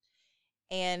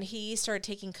 And he started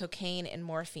taking cocaine and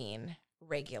morphine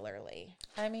regularly.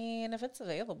 I mean, if it's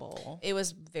available. It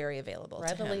was very available.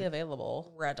 Readily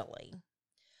available. Readily.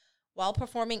 While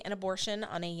performing an abortion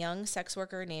on a young sex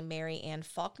worker named Mary Ann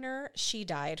Faulkner, she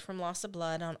died from loss of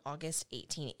blood in August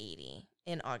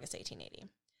 1880.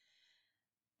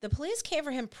 The police came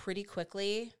for him pretty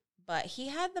quickly, but he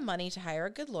had the money to hire a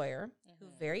good lawyer who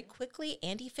very quickly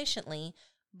and efficiently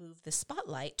moved the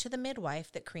spotlight to the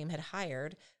midwife that Cream had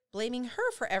hired, blaming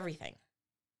her for everything.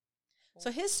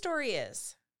 So his story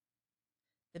is,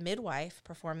 the midwife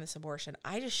performed this abortion.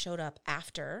 I just showed up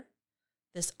after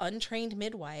this untrained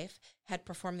midwife had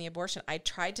performed the abortion. I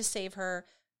tried to save her,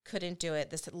 couldn't do it.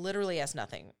 This literally has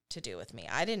nothing to do with me.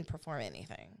 I didn't perform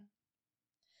anything.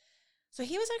 So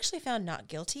he was actually found not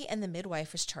guilty, and the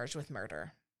midwife was charged with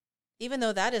murder, even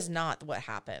though that is not what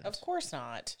happened. Of course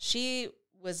not. She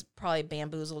was probably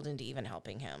bamboozled into even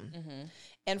helping him.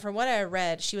 And from what I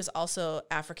read, she was also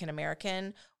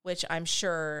African-American, which I'm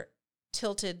sure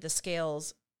tilted the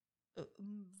scales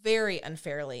very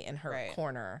unfairly in her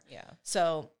corner. Yeah.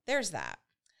 So there's that.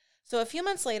 So a few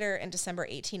months later, in December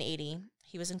 1880,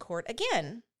 he was in court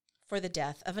again for the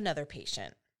death of another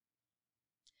patient.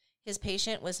 His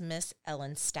patient was Miss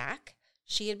Ellen Stack.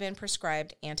 She had been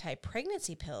prescribed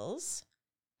anti-pregnancy pills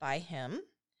by him,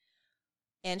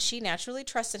 and she naturally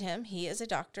trusted him. He is a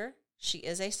doctor. She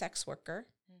is a sex worker.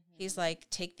 He's like,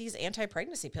 take these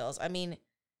anti-pregnancy pills. I mean,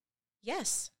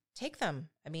 yes, take them.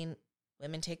 I mean,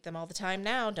 women take them all the time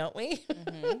now, don't we?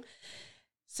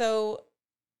 So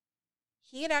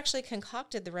he had actually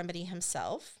concocted the remedy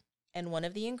himself, and one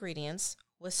of the ingredients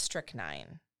was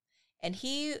strychnine. And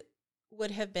he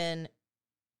would have been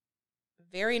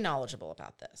very knowledgeable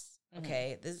about this.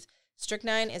 Okay, this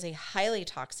strychnine is a highly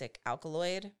toxic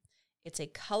alkaloid. It's a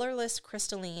colorless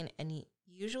crystalline and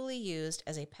usually used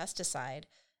as a pesticide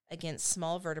against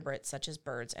small vertebrates such as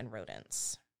birds and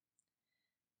rodents.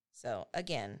 So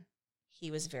again,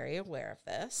 he was very aware of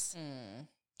this.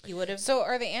 He would have. So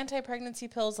are the anti-pregnancy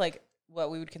pills like what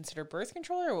we would consider birth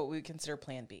control or what we would consider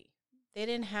Plan B? They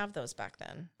didn't have those back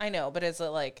then. I know, but is it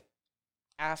like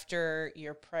after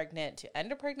you're pregnant to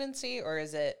end a pregnancy, or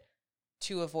is it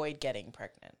to avoid getting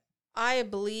pregnant? I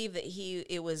believe that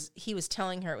he was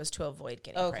telling her it was to avoid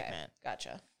getting pregnant.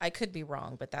 Gotcha. I could be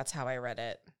wrong, but that's how I read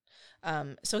it.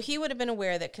 So he would have been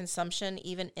aware that consumption,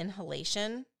 even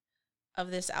inhalation of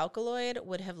this alkaloid,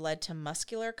 would have led to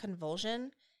muscular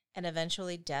convulsion and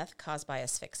eventually death caused by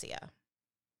asphyxia.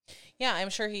 Yeah, I'm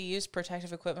sure he used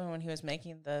protective equipment when he was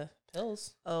making the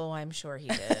pills. Oh, I'm sure he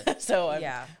did. So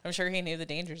I'm sure he knew the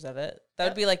dangers of it. That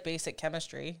would be like basic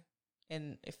chemistry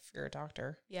if you're a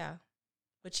doctor. Yeah,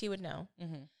 which he would know.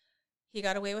 Mm-hmm. He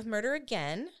got away with murder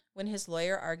again when his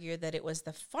lawyer argued that it was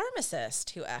the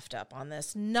pharmacist who effed up on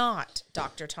this, not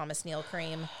Dr. Thomas Neal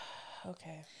Cream.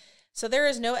 Okay. So there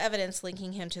is no evidence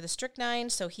linking him to the strychnine,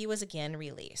 so he was again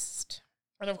released.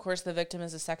 And of course, the victim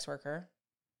is a sex worker.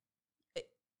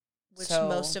 Which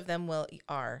most of them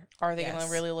are. Are they going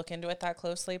to really look into it that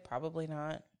closely? Probably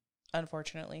not,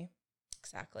 unfortunately.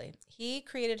 Exactly. He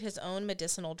created his own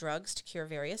medicinal drugs to cure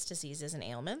various diseases and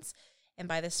ailments. And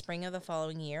by the spring of the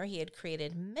following year, he had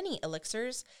created many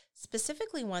elixirs,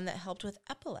 specifically one that helped with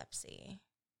epilepsy.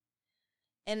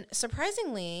 And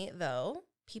surprisingly, though,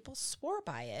 people swore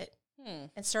by it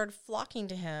and started flocking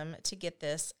to him to get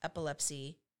this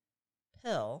epilepsy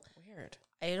pill. Weird.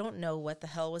 I don't know what the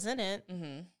hell was in it,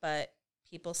 but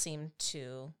people seemed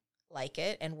to like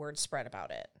it and word spread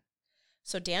about it.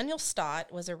 So Daniel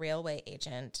Stott was a railway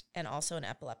agent and also an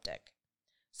epileptic.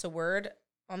 So word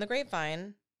on the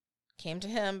grapevine came to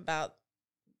him about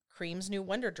Cream's new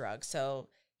wonder drug. So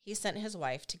he sent his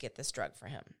wife to get this drug for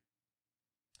him.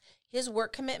 His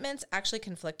work commitments actually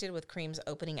conflicted with Cream's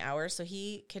opening hours, so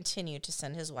he continued to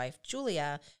send his wife,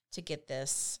 Julia, to get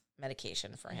this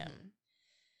medication for him.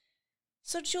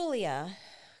 So Julia,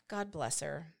 God bless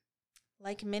her,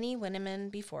 like many women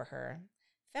before her,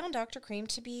 found Dr. Cream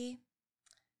to be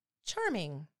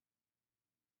charming,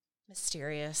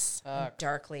 mysterious, and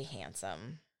darkly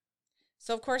handsome.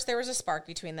 So, of course, there was a spark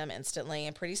between them instantly,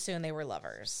 and pretty soon they were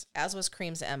lovers, as was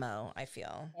Cream's MO, I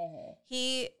feel.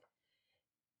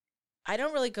 I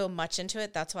don't really go much into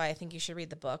it. That's why I think you should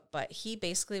read the book, but he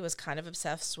basically was kind of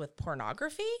obsessed with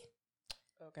pornography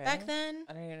back then.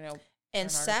 I don't even know. And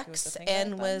sex,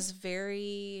 and was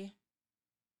very,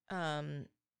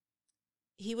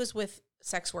 he was with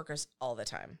sex workers all the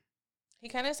time. He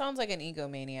kind of sounds like an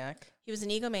egomaniac. He was an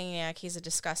egomaniac. He's a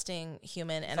disgusting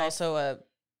human. And also a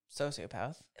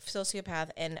sociopath.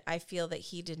 And I feel that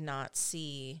he did not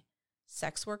see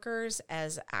sex workers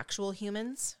as actual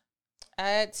humans.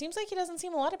 It seems like he doesn't see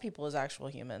a lot of people as actual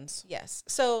humans. Yes.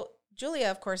 So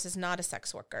Julia, of course, is not a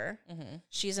sex worker.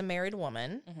 She's a married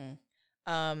woman.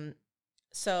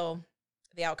 So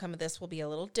the outcome of this will be a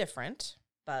little different,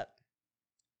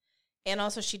 and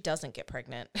also she doesn't get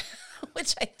pregnant,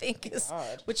 which I think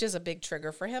which is a big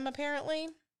trigger for him, apparently.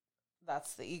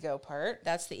 That's the ego part.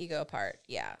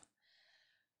 Yeah.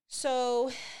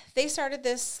 So they started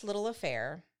this little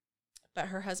affair, but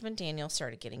her husband, Daniel,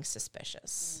 started getting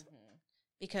suspicious.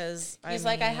 Because he's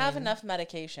like, I have enough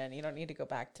medication. You don't need to go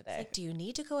back today. Like, do you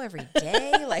need to go every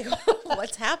day? Like,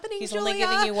 what's happening, He's Julia? only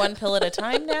giving you one pill at a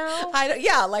time now?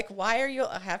 Like, why are you,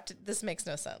 this makes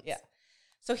no sense. Yeah.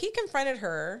 So he confronted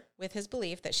her with his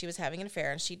belief that she was having an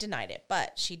affair, and she denied it.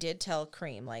 But she did tell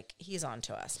Cream, like, he's on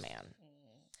to us, man.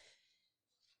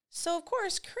 So, of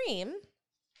course, Cream,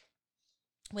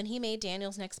 when he made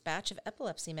Daniel's next batch of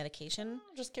epilepsy medication,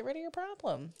 just get rid of your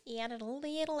problem. He added a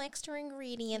little extra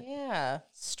ingredient. Yeah.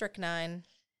 Strychnine.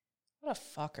 What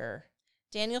a fucker.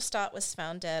 Daniel Stott was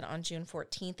found dead on June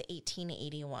 14th,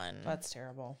 1881. That's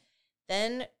terrible.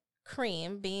 Then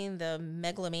Cream, being the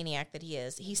megalomaniac that he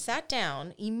is, he sat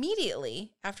down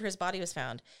immediately after his body was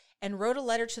found and wrote a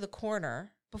letter to the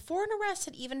coroner before an arrest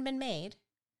had even been made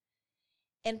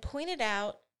and pointed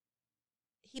an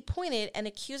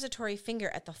accusatory finger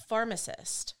at the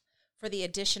pharmacist for the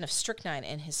addition of strychnine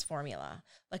in his formula.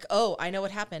 Like, oh, I know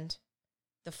what happened.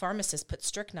 The pharmacist put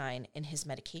strychnine in his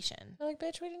medication. They're like,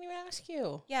 bitch, we didn't even ask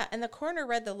you. Yeah, and the coroner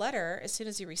read the letter as soon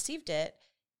as he received it.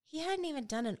 He hadn't even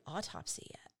done an autopsy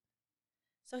yet.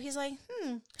 So he's like,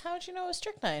 how would you know it was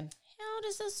strychnine? How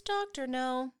does this doctor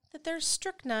know that there's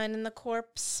strychnine in the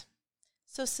corpse?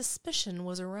 So suspicion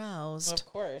was aroused. Of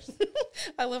course.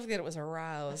 I love that it was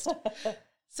aroused.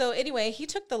 So anyway, he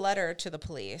took the letter to the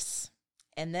police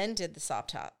and then did this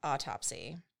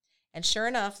autopsy. And sure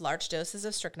enough, large doses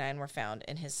of strychnine were found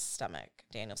in his stomach,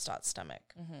 Daniel Stott's stomach.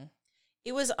 Mm-hmm.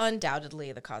 It was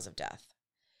undoubtedly the cause of death.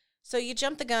 So you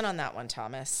jumped the gun on that one,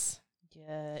 Thomas.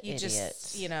 Yeah, You idiot.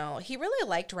 just, he really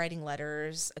liked writing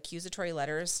letters, accusatory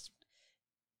letters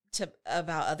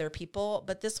about other people.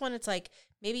 But this one, it's like,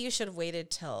 maybe you should have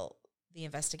waited till the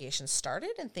investigation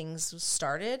started and things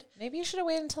started. Maybe you should have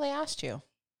waited until they asked you.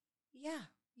 Yeah,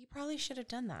 you probably should have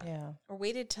done that. Yeah. Or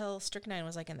waited till strychnine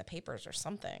was like in the papers or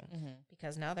something. Mm-hmm.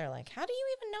 Because now they're like, how do you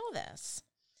even know this?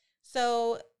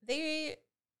 So the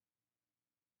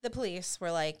police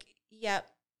were like, yep,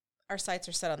 our sights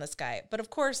are set on this guy. But of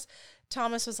course,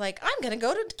 Thomas was like, I'm going to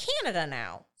go to Canada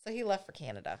now. So he left for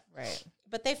Canada. Right.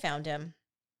 But they found him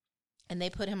and they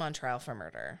put him on trial for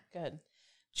murder. Good.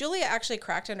 Julia actually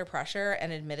cracked under pressure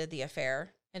and admitted the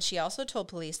affair. And she also told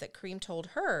police that Cream told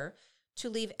her to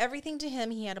leave everything to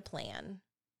him. He had a plan.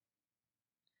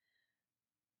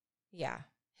 Yeah.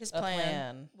 His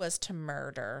plan was to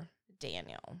murder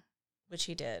Daniel, which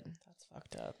he did. That's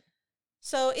fucked up.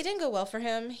 So it didn't go well for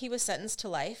him. He was sentenced to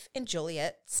life in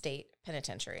Joliet State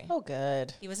Penitentiary. Oh,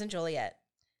 good. He was in Joliet.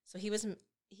 So he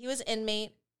was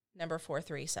inmate number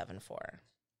 4374.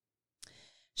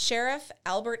 Sheriff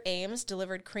Albert Ames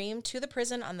delivered Cream to the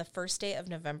prison on the first day of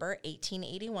November,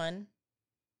 1881.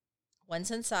 Once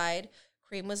inside,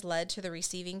 Cream was led to the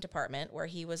receiving department where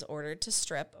he was ordered to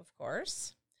strip, of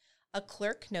course. A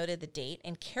clerk noted the date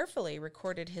and carefully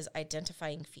recorded his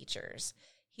identifying features.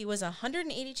 He was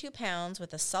 182 pounds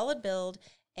with a solid build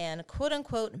and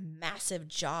quote-unquote massive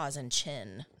jaws and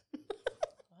chin.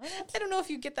 I don't know if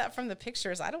you get that from the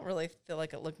pictures. I don't really feel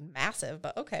like it looked massive,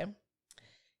 but okay.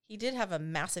 He did have a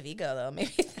massive ego, though.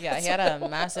 Maybe. Yeah, he had a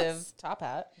massive top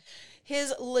hat.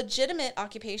 His legitimate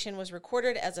occupation was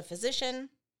recorded as a physician.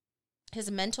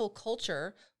 His mental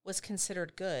culture was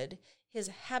considered good. His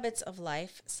habits of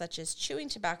life, such as chewing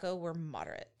tobacco, were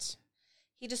moderate.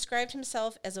 He described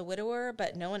himself as a widower,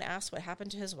 but no one asked what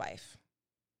happened to his wife.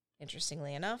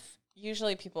 Interestingly enough.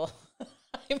 Usually people,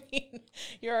 I mean,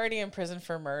 you're already in prison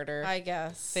for murder. I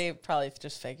guess. They probably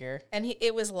just figure. And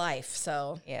it was life,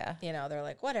 so. Yeah. They're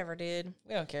like, whatever, dude.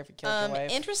 We don't care if you killed your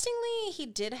wife. Interestingly, he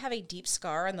did have a deep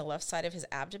scar on the left side of his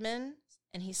abdomen,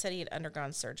 and he said he had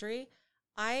undergone surgery.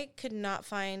 I could not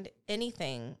find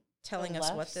anything telling us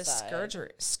what this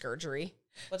surgery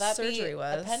was.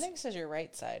 Appendix is your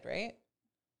right side, right?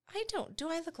 I don't. Do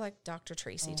I look like Dr.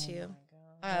 Tracy to you?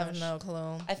 I have no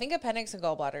clue. I think appendix and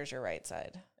gallbladder is your right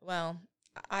side. Well,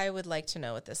 I would like to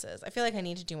know what this is. I feel like I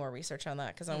need to do more research on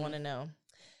that because I want to know.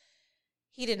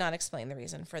 He did not explain the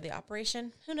reason for the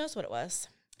operation. Who knows what it was?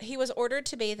 He was ordered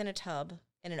to bathe in a tub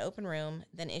in an open room,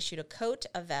 then issued a coat,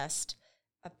 a vest,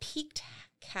 a peaked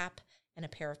cap, and a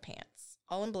pair of pants,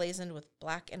 all emblazoned with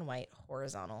black and white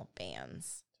horizontal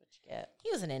bands. That's what you get.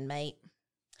 He was an inmate.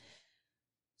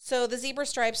 So the zebra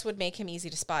stripes would make him easy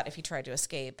to spot if he tried to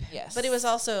escape. Yes. But it was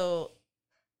also,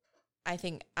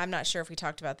 I'm not sure if we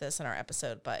talked about this in our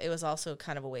episode, but it was also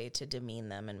kind of a way to demean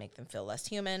them and make them feel less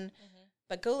human. Mm-hmm.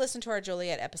 But go listen to our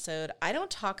Joliet episode. I don't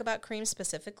talk about Cream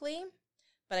specifically,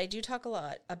 but I do talk a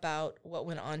lot about what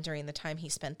went on during the time he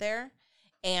spent there.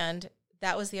 And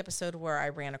that was the episode where I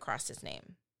ran across his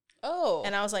name. Oh.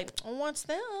 And I was like, what's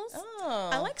this? Oh.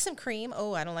 I like some cream.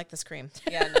 Oh, I don't like this cream.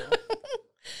 Yeah, no.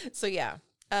 So, yeah.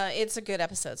 It's a good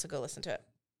episode, so go listen to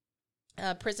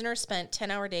it. Prisoners spent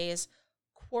 10-hour days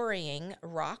quarrying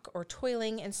rock or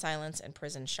toiling in silence in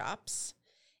prison shops.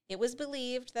 It was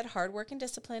believed that hard work and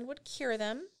discipline would cure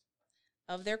them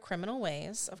of their criminal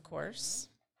ways, of course.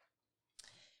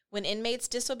 When inmates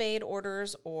disobeyed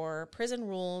orders or prison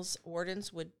rules,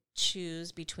 wardens would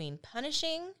choose between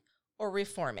punishing or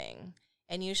reforming,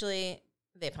 and usually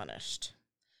they punished.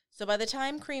 So by the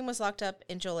time Cream was locked up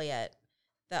in Joliet,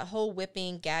 that whole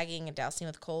whipping, gagging, and dousing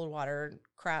with cold water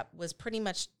crap was pretty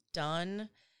much done.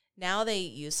 Now they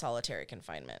use solitary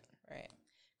confinement. Right.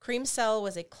 Cream's cell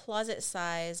was a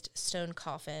closet-sized stone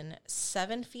coffin,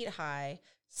 7 feet high,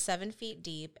 7 feet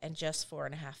deep, and just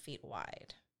 4.5 feet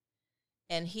wide.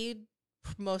 And he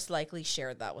most likely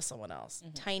shared that with someone else.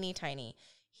 Mm-hmm. Tiny, tiny.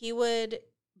 He would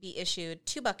be issued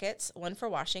 2 buckets, one for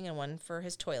washing and one for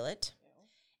his toilet.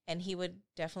 Yeah. And he would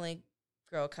definitely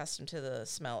grow accustomed to the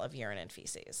smell of urine and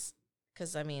feces.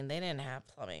 Because, they didn't have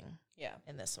plumbing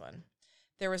in this one.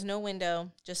 There was no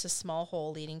window, just a small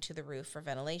hole leading to the roof for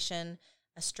ventilation.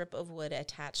 A strip of wood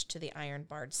attached to the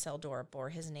iron-barred cell door bore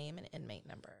his name and inmate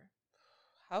number.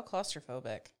 How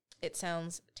claustrophobic. It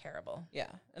sounds terrible.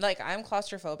 Yeah. I'm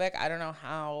claustrophobic. I don't know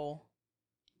how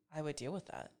I would deal with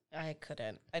that. I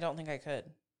couldn't. I don't think I could.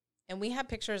 And we have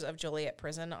pictures of Julie at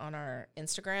prison on our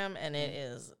Instagram, and it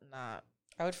is not.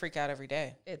 I would freak out every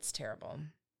day. It's terrible.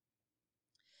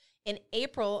 In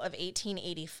April of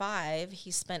 1885,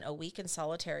 he spent a week in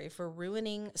solitary for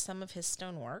ruining some of his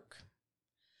stonework.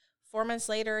 4 months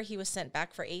later, he was sent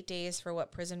back for 8 days for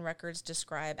what prison records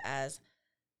describe as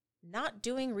not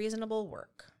doing reasonable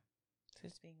work.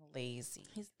 He's being lazy.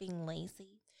 He's being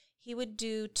lazy. He would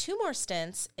do 2 more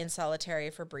stints in solitary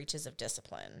for breaches of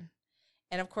discipline.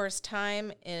 And, of course,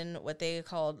 time in what they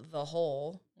called the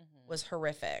hole was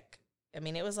horrific. I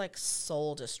mean, it was like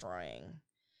soul-destroying.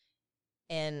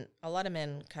 And a lot of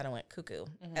men kind of went cuckoo,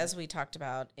 as we talked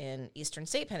about in Eastern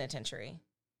State Penitentiary.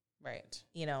 Right.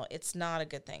 You know, it's not a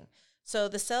good thing. So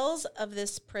the cells of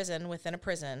this prison within a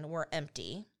prison were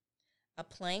empty. A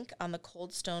plank on the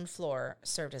cold stone floor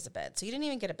served as a bed. So you didn't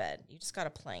even get a bed. You just got a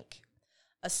plank.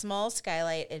 A small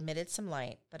skylight admitted some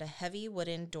light, but a heavy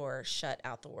wooden door shut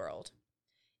out the world.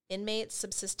 Inmates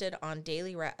subsisted on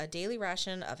a daily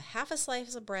ration of half a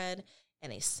slice of bread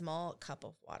and a small cup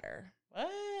of water.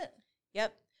 What?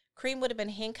 Yep. Cream would have been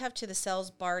handcuffed to the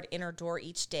cell's barred inner door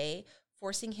each day,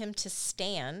 forcing him to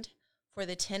stand for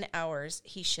the 10 hours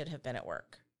he should have been at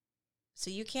work. So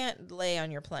you can't lay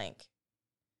on your plank.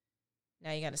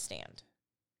 Now you got to stand.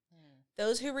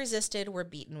 Those who resisted were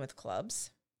beaten with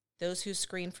clubs. Those who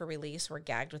screamed for release were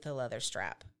gagged with a leather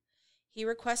strap. He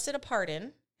requested a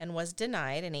pardon and was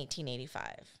denied in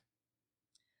 1885.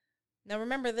 Now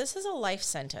remember, this is a life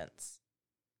sentence.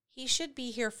 He should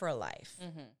be here for a life.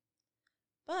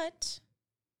 But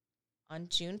on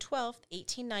June 12th,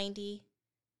 1890,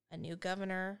 a new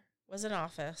governor was in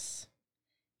office.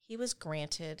 He was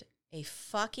granted a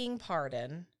fucking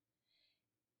pardon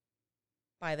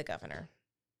by the governor.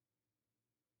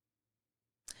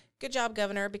 Good job,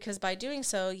 Governor, because by doing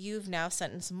so, you've now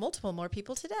sentenced multiple more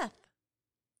people to death.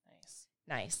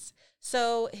 Nice.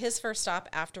 So his first stop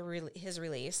after his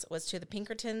release was to the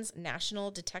Pinkertons National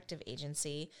Detective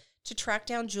Agency to track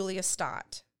down Julia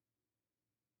Stott.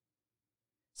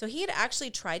 So he had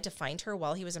actually tried to find her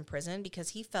while he was in prison because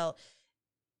he felt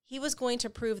he was going to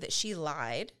prove that she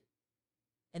lied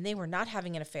and they were not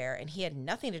having an affair and he had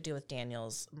nothing to do with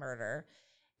Daniel's murder.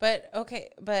 But, okay,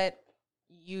 but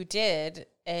you did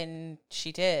and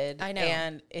she did. I know.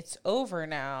 And it's over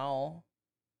now.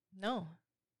 No.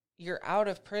 You're out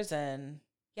of prison.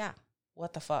 Yeah.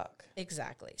 What the fuck?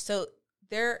 Exactly. So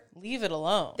leave it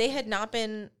alone. They had not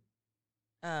been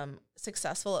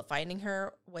successful at finding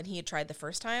her when he had tried the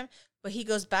first time, but he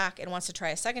goes back and wants to try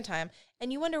a second time,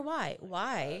 and you wonder why.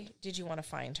 Why did you want to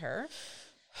find her?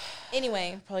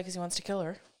 Anyway. Probably because he wants to kill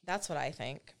her. That's what I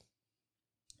think.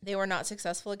 They were not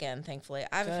successful again, thankfully.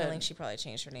 I have a feeling she probably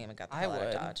changed her name and got the hell out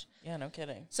of Dodge. Yeah, no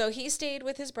kidding. So he stayed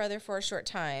with his brother for a short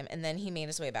time, and then he made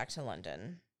his way back to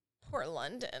London. Poor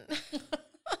London.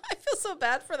 I feel so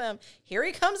bad for them. Here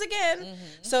he comes again.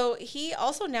 So he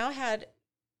also now had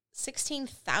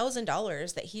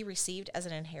 $16,000 that he received as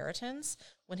an inheritance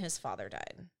when his father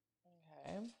died.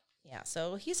 Okay. Yeah,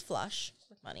 so he's flush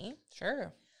with money.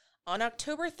 Sure. On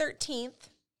October 13th,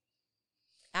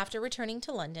 after returning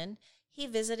to London, he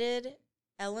visited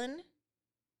Ellen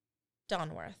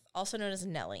Donworth, also known as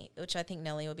Nellie, which I think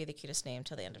Nellie will be the cutest name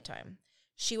till the end of time.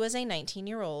 She was a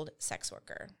 19-year-old sex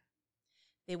worker.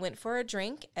 They went for a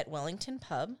drink at Wellington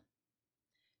Pub.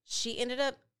 She ended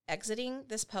up exiting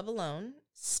this pub alone,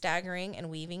 staggering and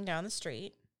weaving down the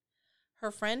street.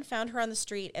 Her friend found her on the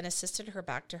street and assisted her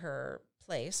back to her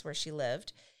place where she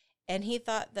lived, and he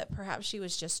thought that perhaps she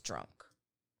was just drunk.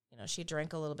 You know, she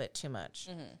drank a little bit too much.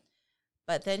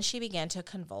 But then she began to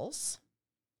convulse,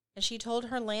 and she told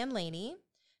her landlady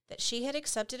that she had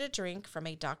accepted a drink from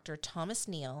a Dr. Thomas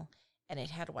Neal, and it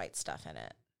had white stuff in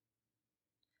it.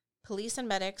 Police and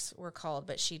medics were called,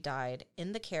 but she died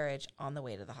in the carriage on the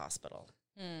way to the hospital.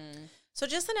 So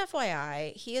just an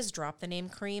FYI, he has dropped the name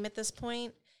Cream at this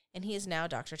point, and he is now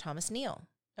Dr. Thomas Neal.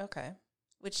 Okay.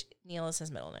 Which Neal is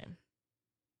his middle name.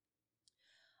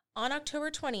 On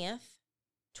October 20th,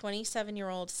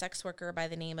 27-year-old sex worker by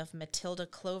the name of Matilda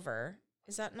Clover,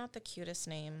 is that not the cutest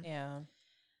name? Yeah.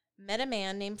 Met a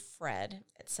man named Fred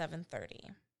at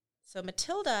 7:30. So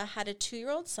Matilda had a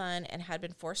 2-year-old son and had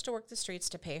been forced to work the streets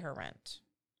to pay her rent.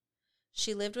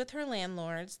 She lived with her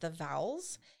landlords, the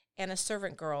Vowels, and a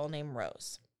servant girl named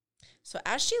Rose. So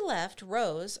as she left,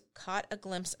 Rose caught a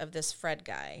glimpse of this Fred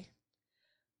guy,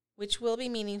 which will be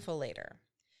meaningful later.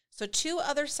 So 2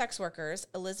 other sex workers,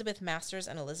 Elizabeth Masters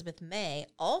and Elizabeth May,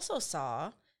 also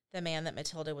saw the man that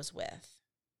Matilda was with.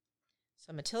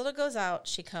 So Matilda goes out,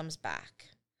 she comes back.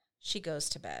 She goes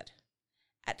to bed.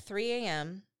 At 3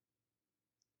 a.m.,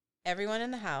 everyone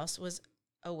in the house was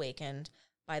awakened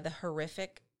by the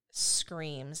horrific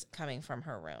screams coming from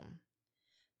her room.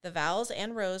 The Vowels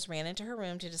and Rose ran into her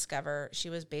room to discover she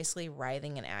was basically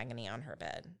writhing in agony on her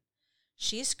bed.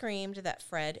 She screamed that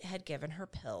Fred had given her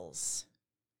pills.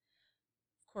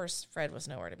 Of course, Fred was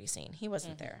nowhere to be seen. He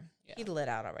wasn't there. Yeah. He'd lit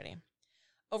out already.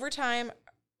 Over time,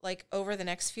 like over the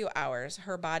next few hours,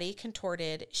 her body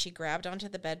contorted. She grabbed onto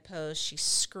the bedpost. She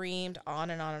screamed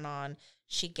on and on and on.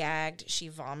 She gagged. She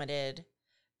vomited.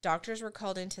 Doctors were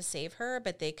called in to save her,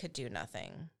 but they could do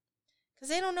nothing because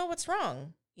they don't know what's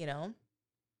wrong, you know.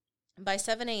 By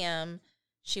 7 a.m.,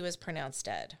 she was pronounced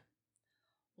dead.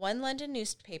 One London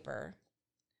newspaper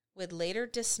would later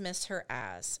dismiss her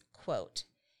as, quote,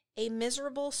 a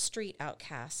miserable street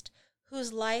outcast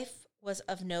whose life was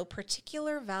of no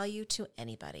particular value to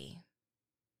anybody.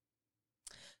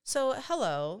 So,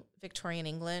 hello, Victorian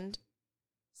England.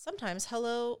 Sometimes,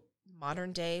 hello,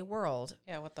 modern day world.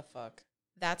 Yeah, what the fuck?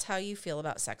 That's how you feel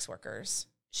about sex workers.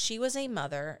 She was a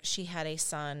mother. She had a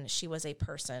son. She was a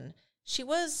person. She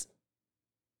was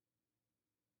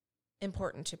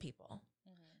important to people.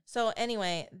 Mm-hmm. So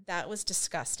anyway, that was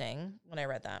disgusting when I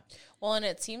read that. Well, and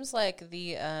it seems like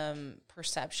the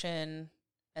perception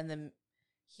and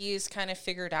he's kind of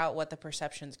figured out what the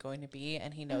perception's going to be,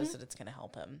 and he knows that it's going to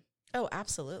help him. Oh,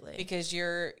 absolutely. Because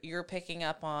you're picking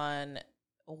up on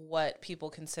what people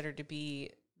considered to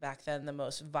be back then the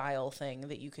most vile thing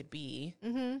that you could be,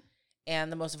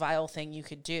 and the most vile thing you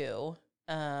could do,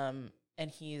 and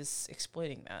he's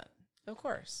exploiting that. Of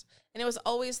course. And it was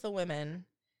always the women,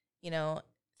 you know,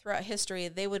 throughout history,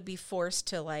 they would be forced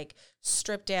to like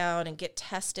strip down and get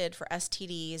tested for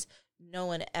STDs. No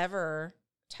one ever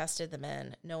tested the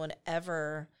men. No one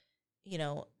ever, you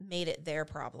know, made it their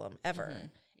problem ever. Yeah.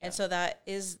 And so that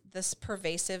is this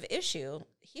pervasive issue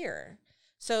here.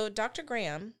 So Dr.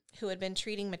 Graham, who had been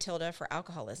treating Matilda for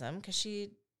alcoholism, because she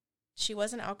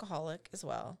was an alcoholic as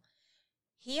well,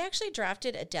 he actually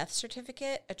drafted a death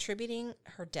certificate attributing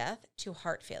her death to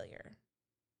heart failure.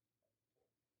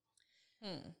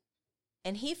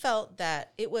 And he felt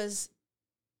that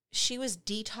she was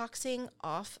detoxing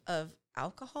off of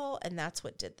alcohol, and that's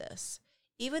what did this.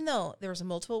 Even though there was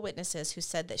multiple witnesses who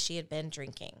said that she had been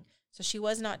drinking. So she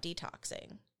was not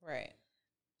detoxing. Right.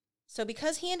 So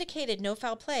because he indicated no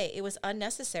foul play, it was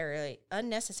unnecessary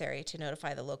to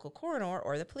notify the local coroner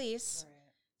or the police. Right.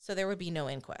 So there would be no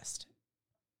inquest.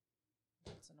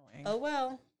 That's annoying. Oh,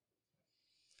 well.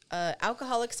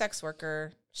 Alcoholic sex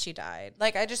worker, she died.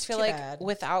 Like, I just feel like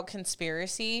without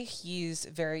conspiracy, he's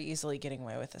very easily getting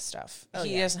away with this stuff.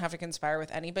 He doesn't have to conspire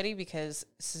with anybody because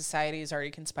society has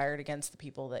already conspired against the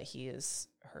people that he is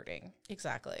hurting.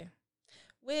 Exactly.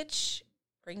 Which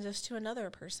brings us to another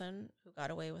person who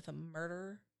got away with a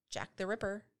murder, Jack the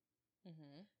Ripper.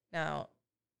 Mm-hmm. Now,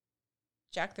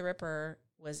 Jack the Ripper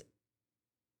was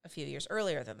a few years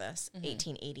earlier than this,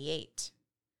 1888.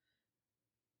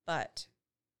 But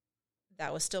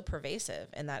that was still pervasive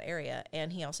in that area,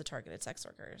 and he also targeted sex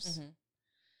workers. Mm-hmm.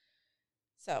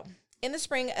 So, in the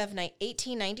spring of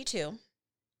 1892,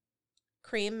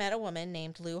 Cream met a woman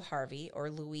named Lou Harvey,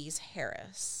 or Louise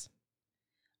Harris,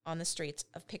 on the streets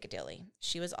of Piccadilly.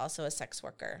 She was also a sex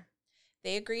worker.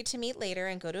 They agreed to meet later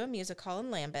and go to a music hall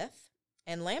in Lambeth.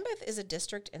 And Lambeth is a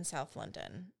district in South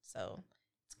London, so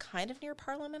it's kind of near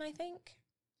Parliament, I think.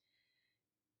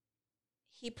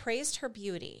 He praised her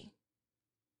beauty,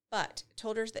 but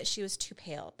told her that she was too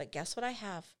pale. But guess what I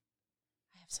have?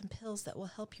 I have some pills that will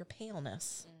help your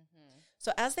paleness. Mm-hmm.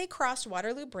 So as they crossed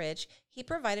Waterloo Bridge, he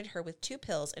provided her with 2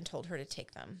 pills and told her to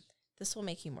take them. This will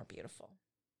make you more beautiful.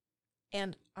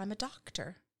 And I'm a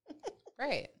doctor.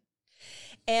 Right.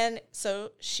 And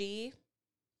so she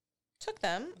took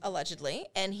them, allegedly,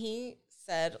 and he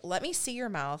said, let me see your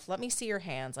mouth, let me see your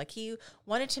hands. Like, he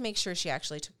wanted to make sure she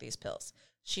actually took these pills.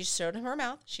 She showed him her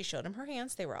mouth, she showed him her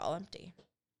hands, they were all empty.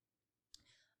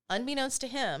 Unbeknownst to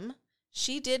him,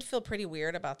 she did feel pretty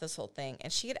weird about this whole thing,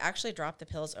 and she had actually dropped the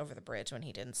pills over the bridge when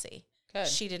he didn't see. Good.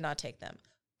 She did not take them.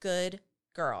 Good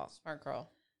girl. Smart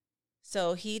girl.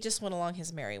 So he just went along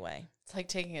his merry way. It's like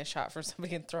taking a shot from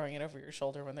somebody and throwing it over your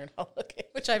shoulder when they're not looking.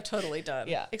 Which I've totally done.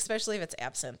 Yeah. Especially if it's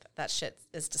absinthe. That shit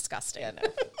is disgusting. Yeah, no.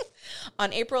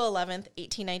 On April 11th,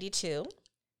 1892,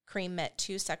 Cream met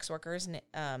 2 sex workers,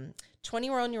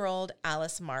 21-year-old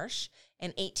Alice Marsh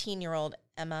and 18-year-old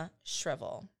Emma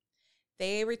Shrivel.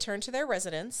 They returned to their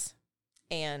residence,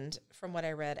 and from what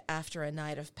I read, after a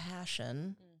night of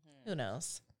passion, who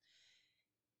knows,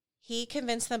 he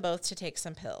convinced them both to take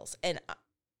some pills. And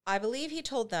I believe he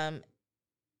told them,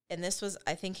 and this was,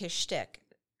 I think, his shtick,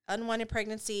 unwanted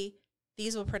pregnancy,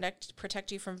 these will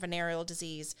protect you from venereal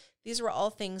disease. These were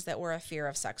all things that were a fear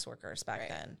of sex workers back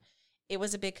then. It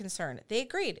was a big concern. They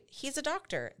agreed. He's a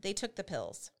doctor. They took the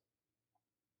pills.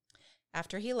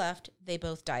 After he left, they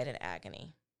both died in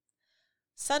agony.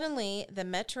 Suddenly, the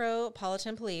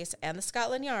Metropolitan Police and the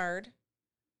Scotland Yard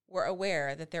were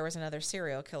aware that there was another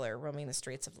serial killer roaming the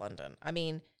streets of London. I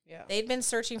mean, they'd been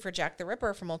searching for Jack the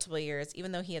Ripper for multiple years.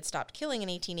 Even though he had stopped killing in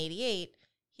 1888,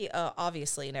 he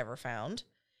obviously never found.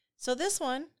 So this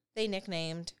one, they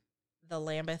nicknamed the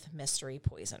Lambeth Mystery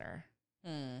Poisoner.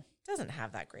 Doesn't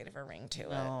have that great of a ring to it.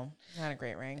 No, not a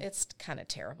great ring. It's kind of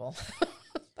terrible,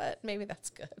 but maybe that's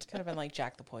good. Could have been like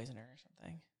Jack the Poisoner or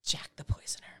something. Jack the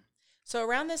Poisoner. So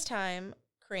around this time,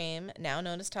 Cream, now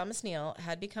known as Thomas Neal,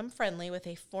 had become friendly with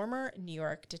a former New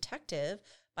York detective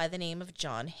by the name of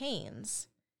John Haynes.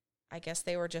 I guess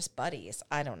they were just buddies.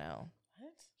 I don't know.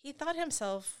 What? He thought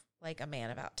himself like a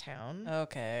man about town.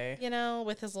 Okay. You know,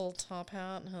 with his little top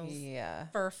hat and his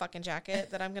fur fucking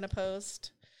jacket that I'm going to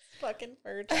post. Fucking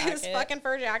fur jacket. His fucking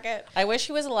fur jacket. I wish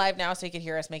he was alive now so he could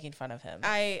hear us making fun of him.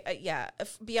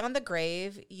 Beyond the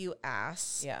grave, you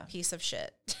ass piece of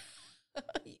shit.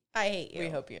 I hate you. We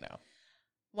hope you know.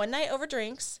 One night over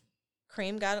drinks,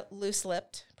 Cream got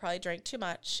loose-lipped, probably drank too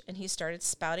much, and he started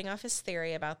spouting off his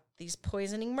theory about these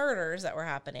poisoning murders that were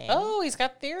happening. Oh, he's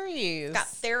got theories.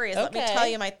 Okay. Let me tell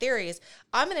you my theories.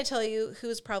 I'm going to tell you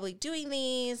who's probably doing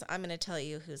these. I'm going to tell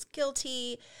you who's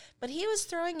guilty. But he was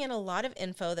throwing in a lot of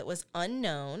info that was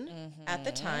unknown at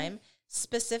the time,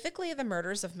 specifically the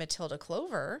murders of Matilda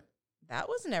Clover. That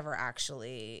was never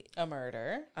actually a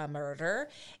murder.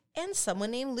 And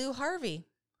someone named Lou Harvey.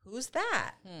 Who's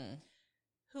that?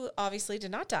 Who obviously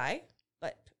did not die,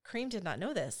 but Cream did not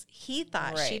know this. He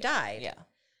thought she died. Yeah.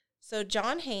 So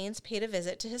John Haynes paid a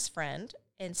visit to his friend,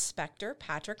 Inspector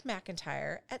Patrick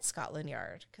McIntyre at Scotland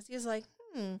Yard, because he was like,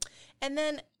 And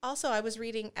then also I was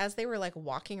reading as they were like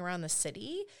walking around the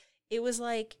city, it was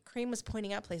like Cream was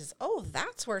pointing out places. Oh,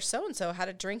 that's where so-and-so had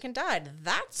a drink and died.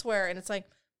 That's where, and it's like,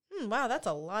 wow, that's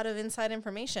a lot of inside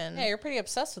information. Yeah, you're pretty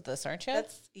obsessed with this, aren't you?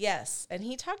 Yes. And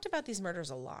he talked about these murders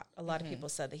a lot. A lot of people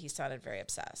said that he sounded very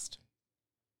obsessed.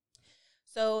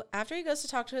 So after he goes to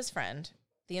talk to his friend,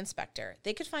 the inspector,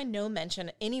 they could find no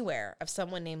mention anywhere of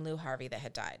someone named Lou Harvey that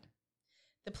had died.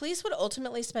 The police would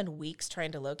ultimately spend weeks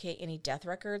trying to locate any death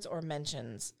records or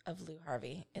mentions of Lou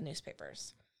Harvey in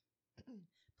newspapers.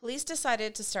 Police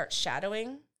decided to start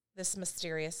shadowing this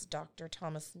mysterious Dr.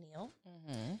 Thomas Neal.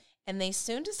 And they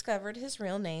soon discovered his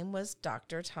real name was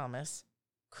Dr. Thomas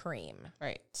Cream.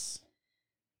 Right.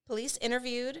 Police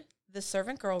interviewed the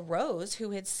servant girl, Rose,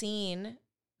 who had seen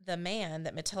the man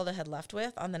that Matilda had left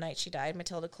with on the night she died,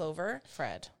 Matilda Clover.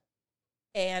 Fred.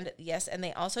 And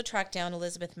they also tracked down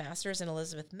Elizabeth Masters and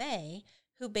Elizabeth May,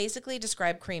 who basically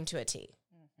described Cream to a T.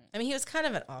 I mean, he was kind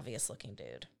of an obvious-looking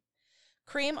dude.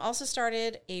 Cream also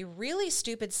started a really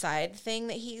stupid side thing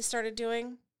that he started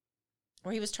doing,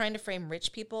 where he was trying to frame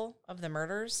rich people of the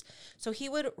murders. So he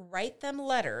would write them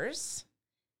letters,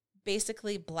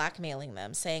 basically blackmailing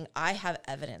them, saying, I have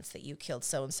evidence that you killed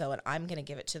so-and-so, and I'm going to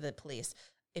give it to the police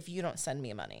if you don't send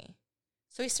me money.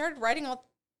 So he started writing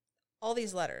all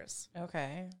these letters.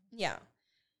 Okay. Yeah.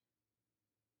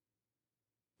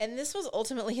 And this was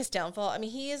ultimately his downfall. I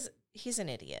mean, he's an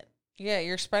idiot. Yeah,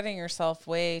 you're spreading yourself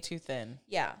way too thin.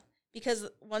 Yeah. Because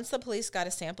once the police got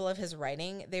a sample of his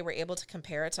writing, they were able to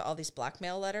compare it to all these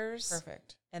blackmail letters.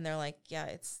 Perfect. And they're like, yeah,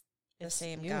 it's the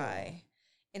same guy.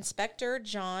 Inspector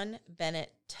John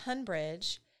Bennett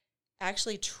Tunbridge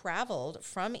actually traveled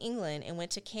from England and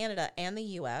went to Canada and the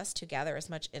U.S. to gather as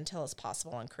much intel as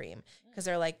possible on Cream. Because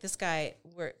they're like, this guy,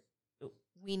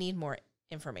 we need more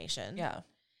information. Yeah.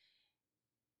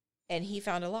 And he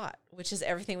found a lot, which is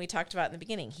everything we talked about in the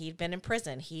beginning. He'd been in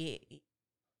prison. He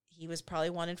was probably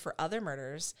wanted for other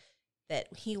murders that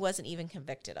he wasn't even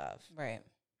convicted of. Right.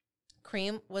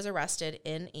 Cream was arrested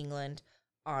in England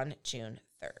on June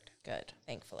 3rd. Good.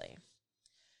 Thankfully.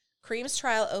 Cream's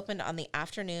trial opened on the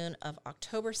afternoon of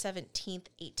October 17th,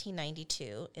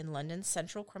 1892 in London's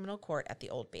Central Criminal Court at the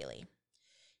Old Bailey.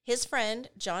 His friend,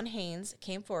 John Haynes,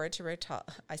 came forward to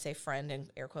I say friend in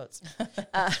air quotes,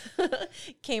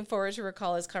 came forward to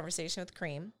recall his conversation with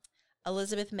Cream.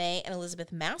 Elizabeth May and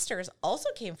Elizabeth Masters also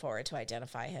came forward to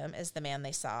identify him as the man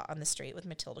they saw on the street with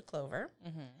Matilda Clover.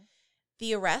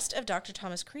 The arrest of Dr.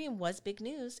 Thomas Cream was big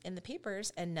news in the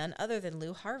papers, and none other than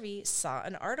Lou Harvey saw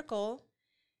an article,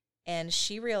 and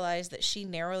she realized that she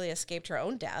narrowly escaped her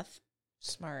own death.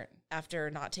 Smart.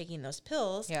 After not taking those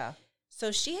pills. Yeah.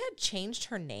 So she had changed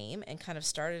her name and kind of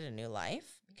started a new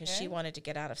life because she wanted to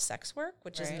get out of sex work,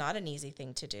 which is not an easy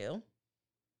thing to do.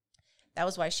 That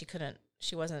was why she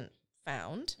wasn't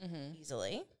found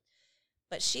easily.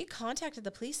 But she contacted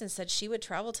the police and said she would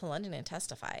travel to London and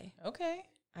testify. Okay.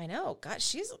 I know. God,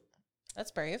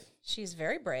 that's brave. She's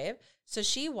very brave. So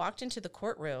she walked into the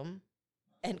courtroom,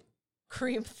 and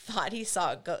Cream thought he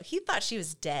saw a ghost. He thought she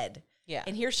was dead. Yeah.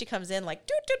 And here she comes in like,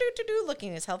 do,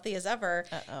 looking as healthy as ever.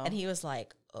 Uh-oh. And he was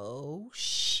like, oh,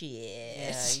 shit.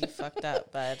 Yeah, you fucked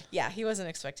up, bud. Yeah, he wasn't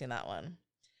expecting that one.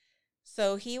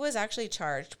 So he was actually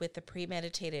charged with the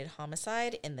premeditated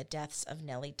homicide in the deaths of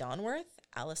Nellie Donworth,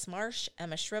 Alice Marsh,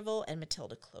 Emma Shrivel, and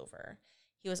Matilda Clover.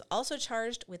 He was also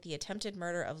charged with the attempted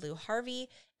murder of Lou Harvey,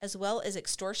 as well as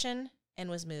extortion, and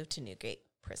was moved to Newgate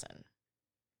Prison.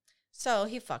 So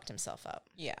he fucked himself up.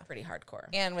 Yeah. Pretty hardcore.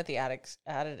 And with the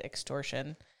added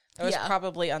extortion, it was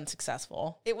probably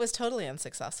unsuccessful. It was totally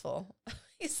unsuccessful.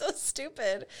 He's so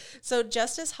stupid. So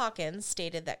Justice Hawkins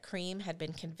stated that Cream had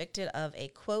been convicted of a,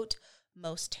 quote,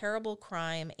 most terrible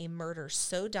crime, a murder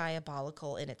so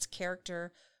diabolical in its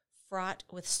character, fraught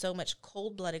with so much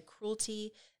cold-blooded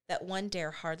cruelty that one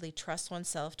dare hardly trust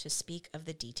oneself to speak of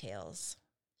the details.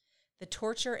 The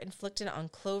torture inflicted on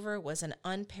Clover was an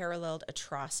unparalleled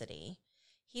atrocity.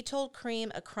 He told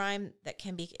Cream a crime that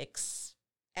can be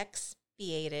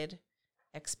expiated.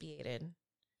 Expiated?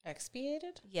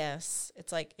 Yes.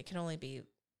 It's like it can only be...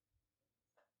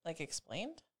 Like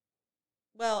explained?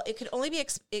 Well, it could only be...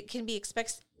 it can be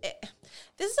this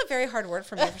is a very hard word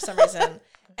for me for some reason.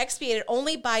 Expiated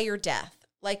only by your death.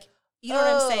 Like, you know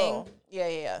what I'm saying?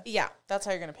 Yeah. Yeah. That's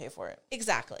how you're going to pay for it.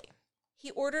 Exactly.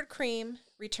 He ordered Cream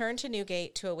returned to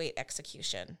Newgate to await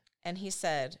execution. And he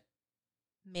said,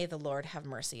 may the Lord have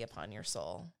mercy upon your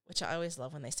soul. Which I always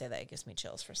love when they say that. It gives me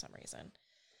chills for some reason.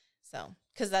 So,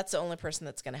 because that's the only person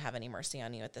that's going to have any mercy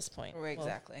on you at this point. Right,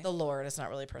 exactly. Well, the Lord is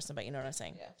not really a person, but you know what I'm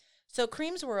saying? Yeah. So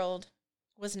Cream's world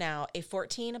was now a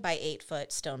 14 by 8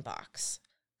 foot stone box.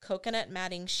 Coconut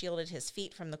matting shielded his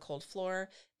feet from the cold floor.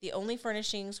 The only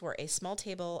furnishings were a small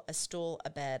table, a stool,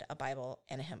 a bed, a Bible,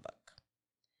 and a hymn book.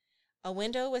 A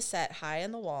window was set high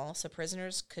in the wall so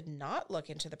prisoners could not look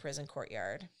into the prison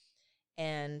courtyard,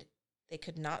 and they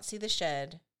could not see the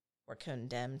shed where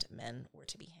condemned men were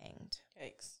to be hanged.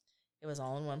 Yikes. It was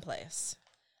all in one place.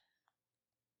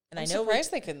 And I'm I know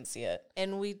surprised they couldn't see it.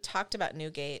 And we talked about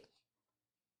Newgate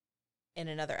in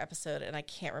another episode, and I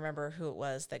can't remember who it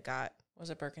was that got... Was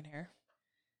it Birkenhair?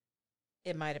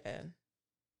 It might have been.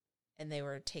 And they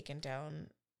were taken down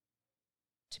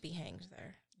to be hanged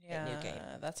there at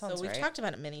Newgate. That sounds So we've right. talked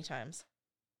about it many times.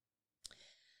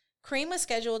 Cream was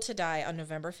scheduled to die on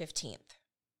November 15th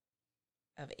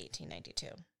of 1892.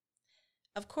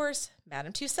 Of course,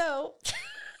 Madame Tussaud...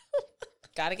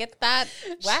 Gotta get that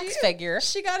wax figure.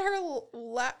 She got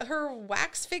her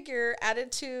wax figure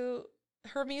added to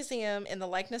her museum in the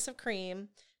likeness of Cream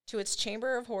to its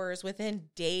Chamber of Horrors within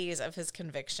days of his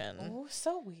conviction. Oh,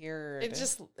 so weird.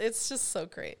 It's just so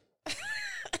great.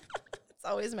 It's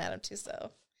always Madame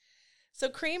Tussaud. So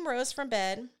Cream rose from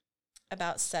bed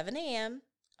about 7 a.m.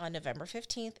 on November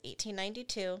 15th,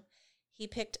 1892. He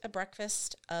picked a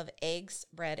breakfast of eggs,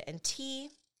 bread, and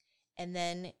tea, and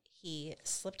then he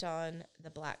slipped on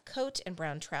the black coat and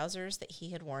brown trousers that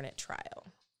he had worn at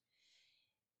trial.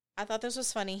 I thought this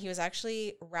was funny. He was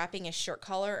actually wrapping a shirt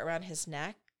collar around his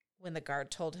neck when the guard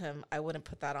told him, I wouldn't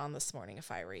put that on this morning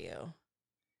if I were you.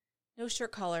 No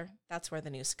shirt collar. That's where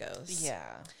the noose goes.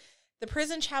 Yeah. The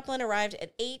prison chaplain arrived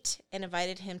at 8 and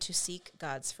invited him to seek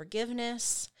God's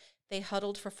forgiveness. They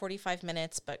huddled for 45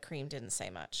 minutes, but Cream didn't say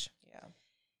much. Yeah.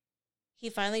 He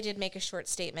finally did make a short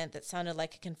statement that sounded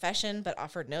like a confession, but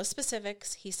offered no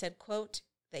specifics. He said, quote,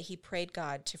 that he prayed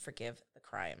God to forgive the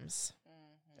crimes.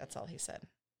 Mm-hmm. That's all he said.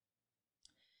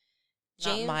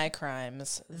 Not my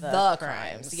crimes, the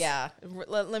crimes. Yeah.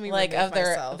 Let me like of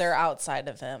myself. They're outside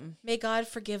of him. May God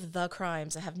forgive the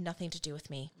crimes that have nothing to do with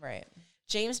me. Right.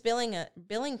 James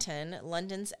Billington,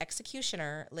 London's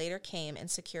executioner, later came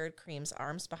and secured Cream's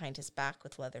arms behind his back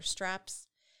with leather straps.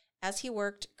 As he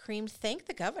worked, Cream thanked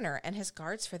the governor and his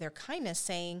guards for their kindness,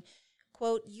 saying,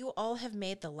 quote, you all have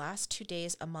made the last 2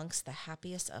 days amongst the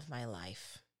happiest of my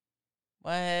life.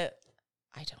 What?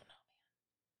 I don't know.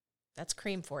 That's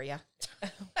Cream for you.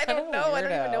 I don't know. I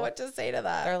don't even know what to say to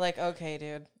that. They're like, okay,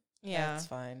 dude. Yeah. That's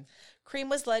fine. Cream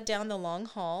was led down the long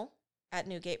hall at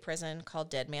Newgate Prison called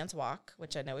Dead Man's Walk,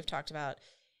 which I know we've talked about.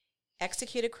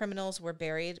 Executed criminals were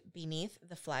buried beneath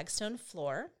the flagstone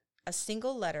floor. A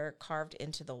single letter carved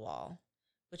into the wall,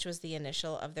 which was the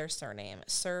initial of their surname,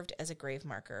 served as a grave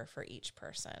marker for each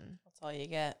person. That's all you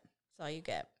get. That's all you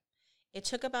get. It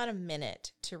took about a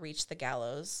minute to reach the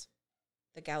gallows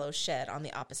shed on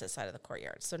the opposite side of the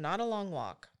courtyard. So not a long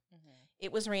walk. Mm-hmm.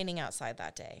 It was raining outside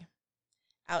that day.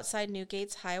 Outside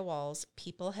Newgate's high walls,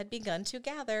 people had begun to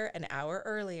gather an hour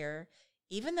earlier.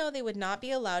 Even though they would not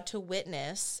be allowed to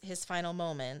witness his final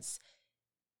moments,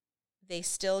 they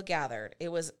still gathered. It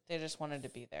was They just wanted to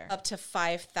be there. up to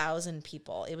 5,000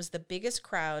 people. It was the biggest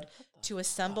crowd to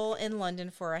assemble in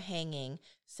London for a hanging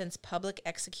since public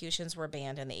executions were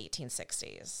banned in the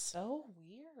 1860s. So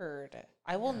weird.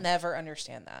 I will never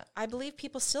understand that. I believe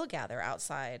people still gather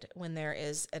outside when there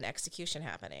is an execution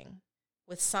happening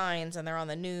with signs, and they're on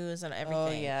the news and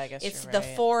everything. Oh, yeah, I guess it's you're the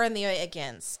right. for and the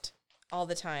against all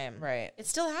the time. Right. It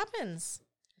still happens.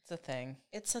 It's a thing.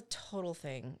 It's a total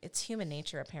thing. It's human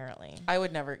nature, apparently. I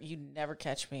would never, you never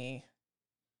catch me.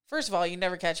 First of all, you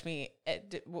never catch me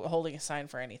holding a sign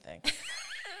for anything.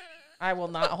 I will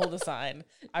not hold a sign.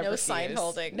 I No refuse. sign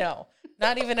holding. No,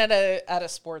 not even at a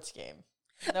sports game.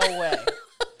 No way.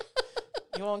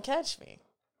 You won't catch me.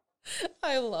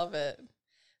 I love it.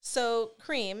 So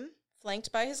Cream,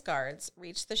 flanked by his guards,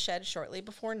 reached the shed shortly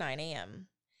before 9 a.m.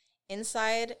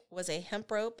 Inside was a hemp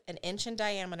rope an inch in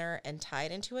diameter and tied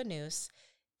into a noose,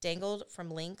 dangled from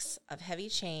links of heavy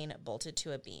chain bolted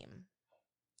to a beam.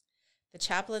 The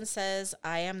chaplain says,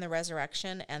 "I am the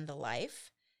resurrection and the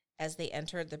life," as they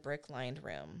entered the brick-lined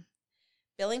room.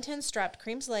 Billington strapped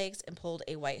Cream's legs and pulled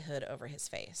a white hood over his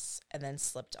face, and then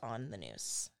slipped on the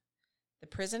noose. The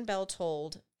prison bell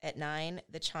tolled at 9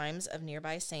 the chimes of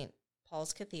nearby St.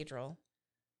 Paul's Cathedral,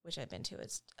 which I've been to.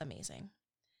 It's amazing.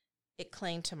 It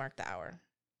clanged to mark the hour.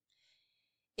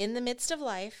 In the midst of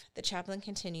life, the chaplain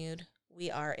continued, "We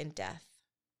are in death."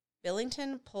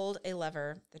 Billington pulled a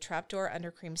lever. The trapdoor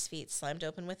under Cream's feet slammed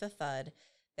open with a thud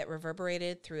that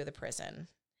reverberated through the prison.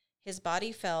 His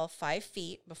body fell 5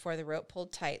 feet before the rope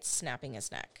pulled tight, snapping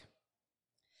his neck.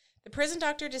 The prison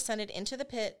doctor descended into the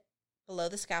pit below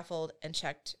the scaffold and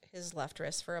checked his left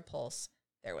wrist for a pulse.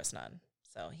 There was none,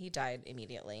 so he died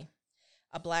immediately.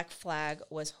 A black flag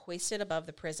was hoisted above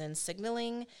the prison,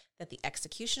 signaling that the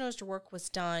executioner's work was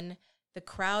done. The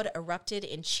crowd erupted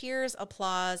in cheers,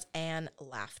 applause, and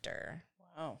laughter.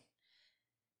 Wow.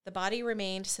 The body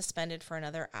remained suspended for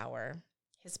another hour.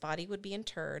 His body would be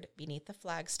interred beneath the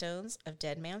flagstones of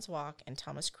Dead Man's Walk, and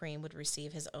Thomas Cream would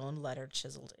receive his own letter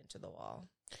chiseled into the wall.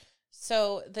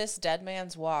 So this Dead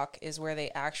Man's Walk is where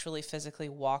they actually physically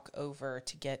walk over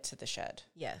to get to the shed.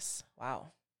 Yes,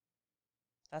 Wow.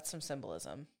 That's some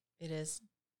symbolism. it is.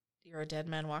 You're a dead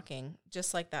man walking.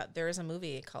 Just like that. There is a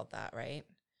movie called that, right?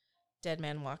 Dead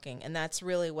Man Walking. And that's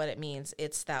really what it means.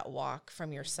 It's that walk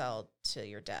from your cell to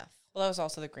your death. Well, that was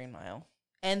also the Green Mile.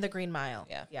 And the Green Mile.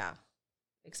 Yeah. Yeah.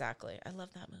 Exactly. I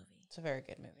love that movie. It's a very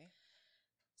good movie.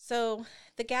 So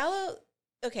the gallows.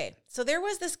 Okay. So there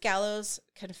was this gallows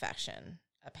confession,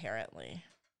 apparently,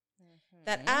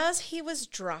 that as he was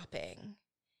dropping,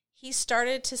 he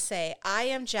started to say, "I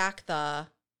am Jack the,"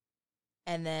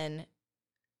 and then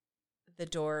the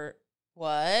door,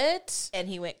 What? and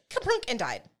he went kaplunk and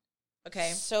died.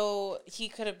 Okay. So he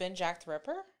could have been Jack the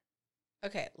Ripper?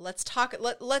 Okay. Let's talk.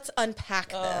 Let's unpack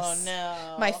this. Oh,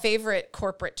 no. My favorite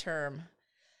corporate term.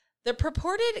 The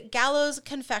purported gallows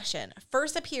confession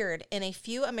first appeared in a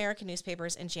few American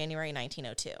newspapers in January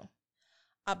 1902.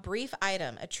 A brief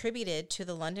item attributed to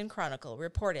the London Chronicle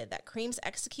reported that Cream's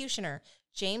executioner,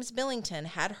 James Billington,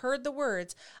 had heard the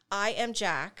words, "I am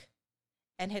Jack,"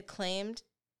 and had claimed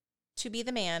to be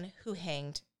the man who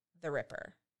hanged the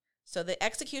Ripper. So the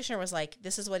executioner was like,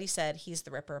 this is what he said, he's the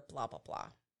Ripper, blah, blah,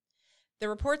 blah. The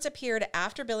reports appeared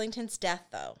after Billington's death,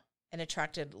 though, and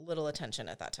attracted little attention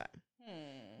at that time.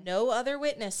 No other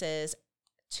witnesses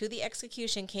to the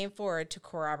execution came forward to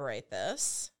corroborate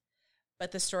this,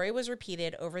 but the story was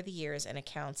repeated over the years in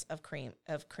accounts of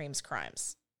Cream's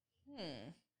crimes.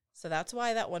 So that's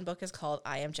why that one book is called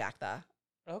I Am Jack the.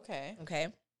 Okay.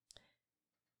 Okay?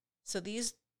 So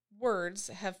these words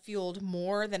have fueled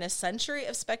more than a century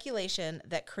of speculation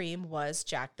that Cream was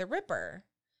Jack the Ripper.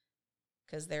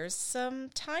 Because there's some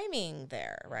timing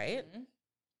there, right? Mm-hmm.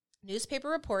 Newspaper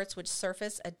reports, which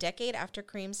surfaced a decade after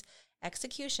Cream's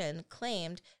execution,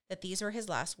 claimed that these were his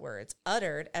last words,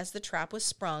 uttered as the trap was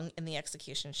sprung in the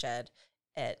execution shed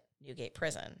at Newgate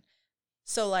Prison.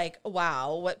 So, like,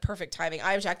 wow, what perfect timing.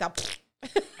 I'm Jack the...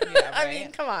 Yeah, I right.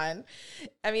 mean, come on.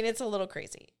 I mean, it's a little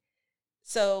crazy.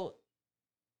 So,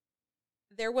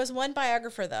 there was one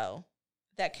biographer, though,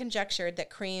 that conjectured that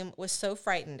Cream was so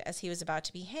frightened as he was about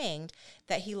to be hanged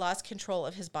that he lost control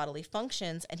of his bodily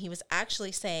functions, and he was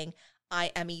actually saying,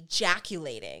 "I am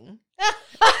ejaculating."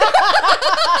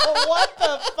 What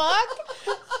the fuck?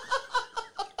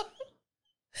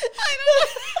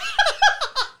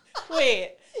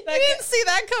 Wait. You didn't see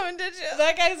that coming, did you?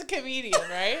 That guy's a comedian,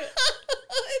 right?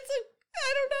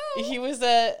 I don't know. He was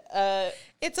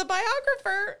It's a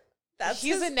biographer.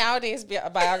 he's a nowadays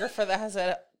biographer that has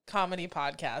a comedy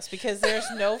podcast because there's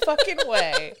no fucking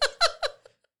way.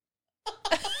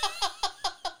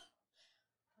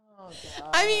 Oh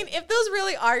I mean, if those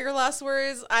really are your last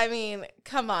words, I mean,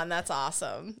 come on, that's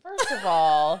awesome. First of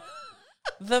all,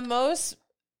 the most,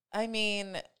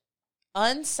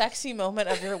 unsexy moment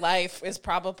of your life is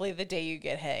probably the day you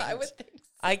get hanged. I would think so.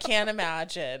 I can't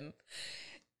imagine.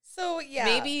 So, yeah.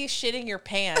 Maybe shitting your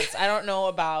pants. I don't know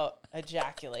about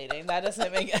ejaculating. That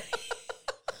doesn't make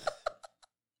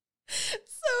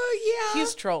So, yeah.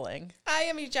 He's trolling. I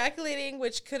am ejaculating,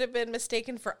 which could have been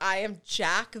mistaken for I am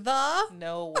Jack the.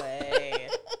 No way.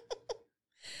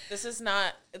 This is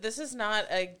not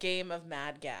a game of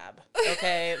Mad Gab.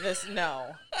 Okay?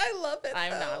 No. I love it.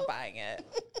 I'm not buying it.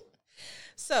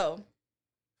 So,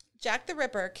 Jack the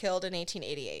Ripper killed in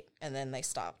 1888, and then they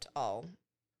stopped all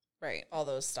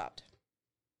those stopped.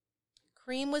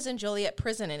 Cream was in Joliet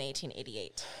prison in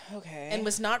 1888. Okay. And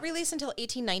was not released until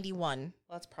 1891.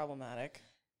 Well, that's problematic.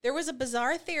 There was a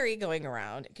bizarre theory going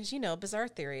around, because, bizarre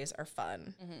theories are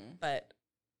fun, but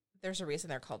there's a reason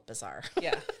they're called bizarre.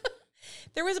 Yeah.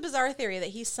 There was a bizarre theory that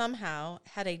he somehow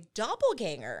had a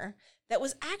doppelganger that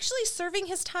was actually serving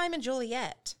his time in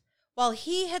Joliet, while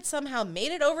he had somehow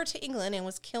made it over to England and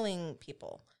was killing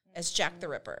people as Jack the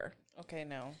Ripper. Okay,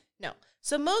 no. No.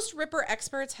 So most Ripper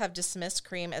experts have dismissed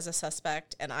Cream as a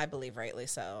suspect, and I believe rightly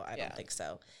so. I don't think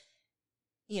so.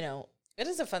 It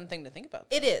is a fun thing to think about,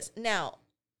 though. It is. Now,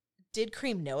 did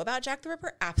Cream know about Jack the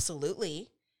Ripper? Absolutely.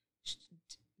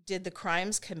 Did the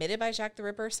crimes committed by Jack the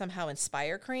Ripper somehow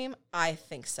inspire Cream? I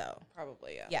think so.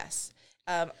 Probably, yeah. Yes.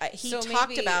 He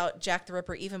talked about Jack the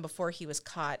Ripper even before he was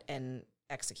caught and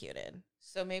executed.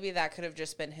 So maybe that could have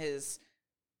just been his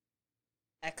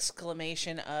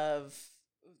exclamation of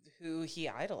who he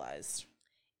idolized.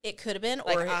 It could have been.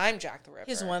 Like, or I'm Jack the Ripper.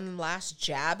 His one last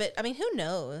jab at, who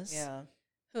knows? Yeah.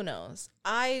 Who knows?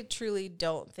 I truly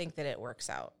don't think that it works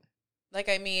out. Like,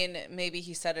 maybe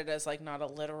he said it as, not a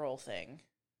literal thing.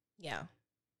 Yeah.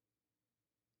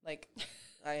 Like,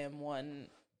 I am one.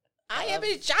 I am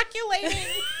ejaculating.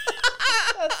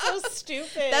 That's so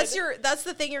stupid. That's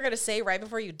the thing you're going to say right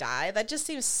before you die? That just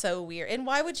seems so weird. And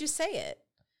why would you say it?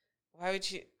 Why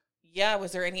would you? Yeah,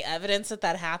 was there any evidence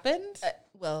that happened?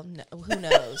 Well, no, who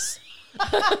knows?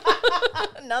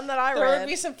 None that I read. There would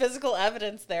be some physical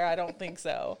evidence there. I don't think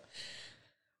so.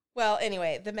 Well,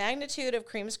 anyway, the magnitude of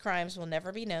Cream's crimes will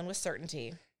never be known with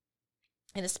certainty.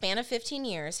 In a span of 15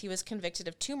 years, he was convicted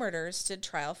of 2 murders, stood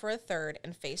trial for a 3rd,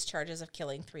 and faced charges of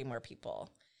killing 3 more people.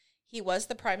 He was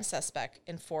the prime suspect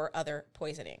in 4 other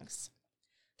poisonings.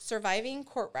 Surviving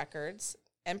court records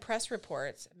and press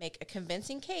reports make a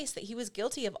convincing case that he was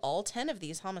guilty of all 10 of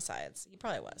these homicides. He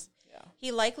probably was. Yeah.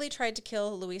 He likely tried to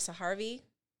kill Louisa Harvey,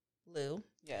 Lou.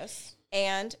 Yes.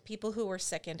 And people who were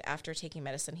sickened after taking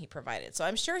medicine he provided. So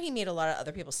I'm sure he made a lot of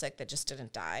other people sick that just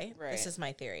didn't die. Right. This is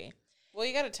my theory. Well,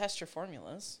 you got to test your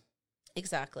formulas.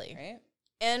 Exactly. Right.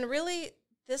 And really,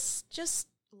 this just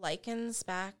harkens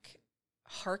back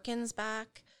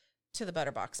to the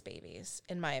Butterbox Babies,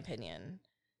 in my opinion,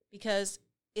 because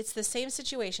it's the same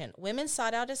situation. Women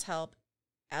sought out his help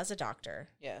as a doctor.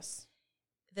 Yes.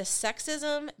 The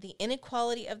sexism, the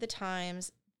inequality of the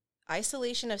times,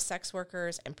 isolation of sex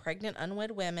workers and pregnant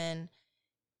unwed women,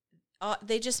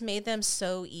 they just made them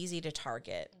so easy to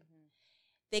target. Mm-hmm.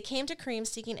 They came to Cream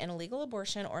seeking an illegal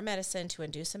abortion or medicine to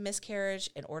induce a miscarriage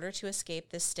in order to escape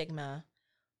this stigma,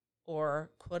 or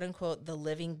quote unquote, the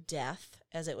living death,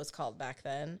 as it was called back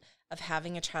then, of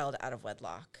having a child out of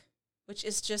wedlock, which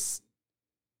is just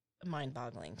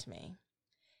mind-boggling to me.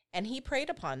 And he preyed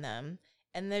upon them,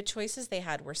 and the choices they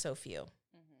had were so few.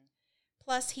 Mm-hmm.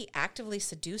 Plus, he actively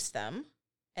seduced them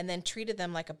and then treated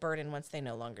them like a burden once they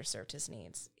no longer served his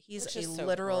needs. He's a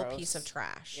literal piece of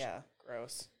trash. Yeah,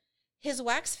 gross. His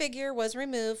wax figure was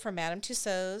removed from Madame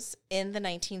Tussauds in the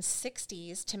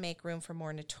 1960s to make room for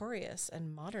more notorious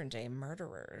and modern-day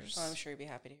murderers. Oh, I'm sure you'd be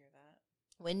happy to hear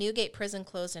that. When Newgate Prison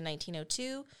closed in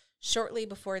 1902, shortly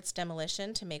before its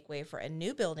demolition to make way for a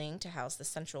new building to house the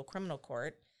Central Criminal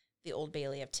Court, the Old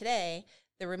Bailey of today,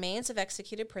 the remains of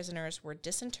executed prisoners were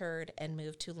disinterred and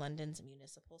moved to London's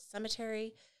Municipal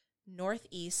Cemetery,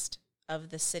 northeast of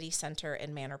the city centre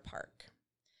in Manor Park.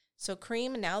 So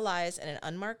Cream now lies in an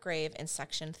unmarked grave in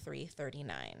Section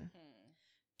 339.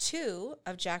 2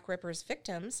 of Jack Ripper's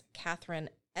victims,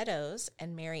 Catherine Eddowes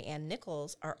and Mary Ann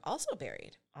Nichols, are also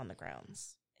buried on the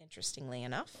grounds, interestingly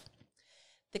enough.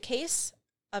 The case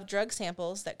of drug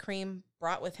samples that Cream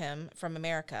brought with him from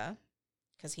America,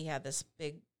 because he had this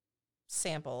big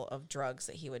sample of drugs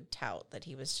that he would tout, that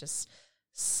he was just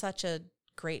such a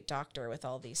great doctor with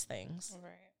all these things.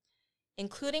 Right.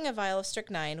 Including a vial of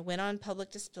strychnine, went on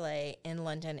public display in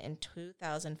London in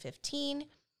 2015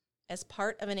 as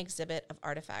part of an exhibit of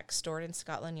artifacts stored in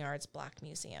Scotland Yard's Black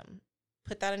Museum.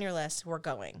 Put that on your list. We're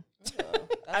going. That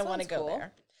I want to sounds go cool.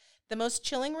 there. The most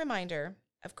chilling reminder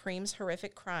of Cream's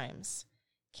horrific crimes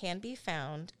can be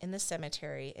found in the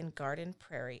cemetery in Garden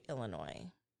Prairie,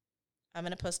 Illinois. I'm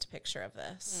going to post a picture of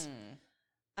this.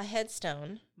 A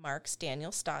headstone marks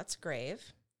Daniel Stott's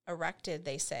grave, erected,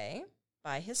 they say,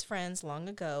 by his friends long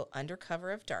ago under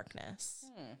cover of darkness.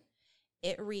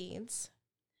 It reads,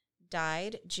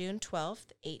 died June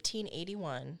 12th,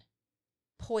 1881,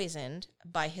 poisoned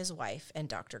by his wife and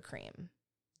Dr. Cream.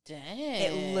 Dang.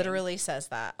 It literally says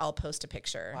that. I'll post a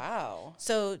picture. Wow.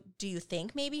 So do you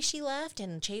think maybe she left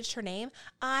and changed her name?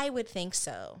 I would think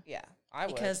so. Yeah, I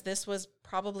would. Because this was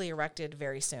probably erected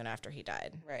very soon after he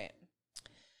died. Right.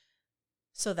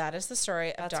 So that is the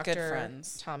story of That's good Dr.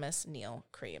 friends. Thomas Neal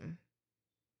Cream.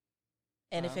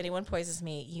 And if Wow. anyone poisons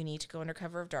me, you need to go under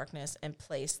cover of darkness and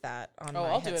place that on my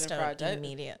I'll do it in headstone broad daylight.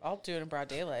 immediate. I'll do it in broad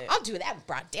daylight. I'll do that in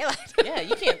broad daylight. Yeah,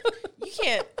 you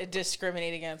can't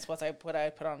discriminate against what I put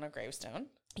on a gravestone.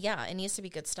 Yeah, it needs to be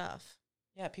good stuff.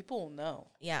 Yeah, people will know.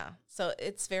 Yeah, so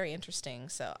it's very interesting.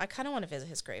 So I kind of want to visit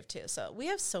his grave too. So we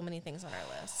have so many things on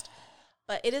our list.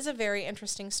 But it is a very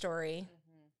interesting story,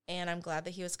 and I'm glad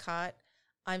that he was caught.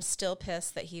 I'm still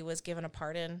pissed that he was given a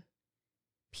pardon.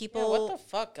 People, Yeah, what the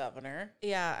fuck, Governor?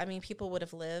 yeah, I mean, people would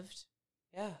have lived.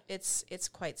 Yeah. It's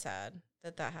quite sad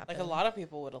that happened. Like a lot of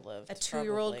people would have lived. A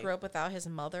 2-year-old probably. grew up without his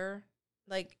mother.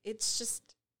 Like, it's just,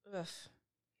 ugh.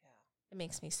 Yeah. It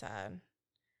makes me sad.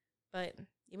 But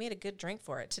you made a good drink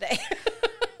for it today.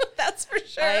 That's for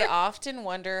sure. I often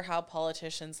wonder how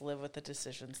politicians live with the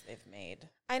decisions they've made.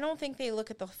 I don't think they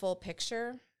look at the full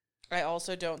picture. I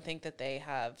also don't think that they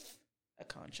have a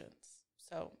conscience.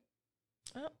 So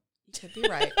Well, you could be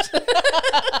right.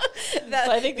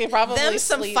 I think they probably them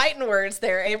some sleep, fighting words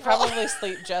there. they April. probably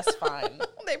sleep just fine.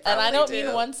 They And I probably don't do.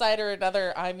 mean one side or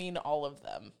another. I mean all of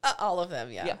them. All of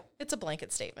them, yeah. Yeah. It's a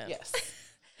blanket statement. Yes.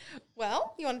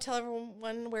 Well, you want to tell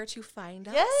everyone where to find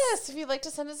us? Yes. If you'd like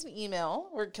to send us an email,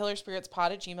 we're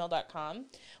killerspiritspod@gmail.com.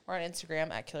 We're on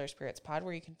Instagram at killerspiritspod,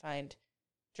 where you can find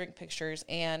drink pictures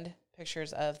and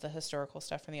pictures of the historical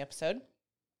stuff from the episode.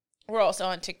 We're also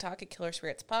on TikTok at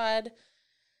killerspiritspod.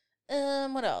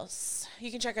 What else? You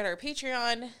can check out our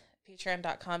Patreon,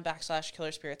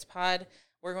 patreon.com/killerspiritspod.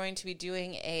 We're going to be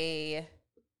doing a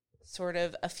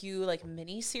few like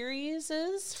mini series for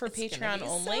It's gonna Patreon be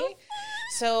only.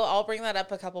 So I'll bring that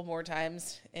up a couple more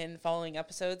times in following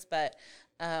episodes, but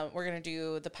we're going to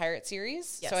do the pirate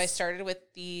series. Yes. So I started with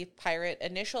the pirate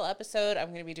initial episode. I'm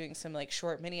going to be doing some like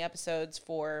short mini episodes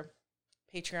for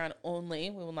Patreon only.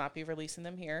 We will not be releasing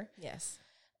them here. Yes.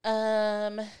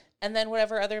 And then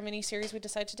whatever other mini series we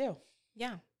decide to do.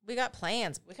 Yeah. We got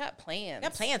plans. We got plans. We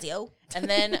got plans, yo. And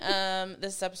then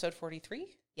this is episode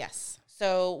 43. Yes.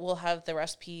 So we'll have the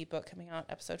recipe book coming out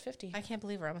episode 50. I can't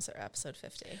believe we're almost at episode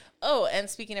 50. Oh, and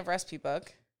speaking of recipe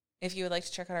book, if you would like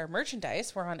to check out our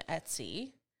merchandise, we're on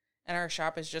Etsy, and our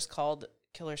shop is just called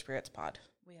Killer Spirits Pod.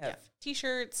 We have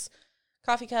T-shirts,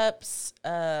 coffee cups,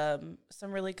 some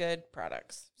really good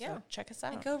products. So Yeah. check us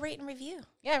out. And go rate and review.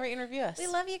 Yeah, rate and review us. We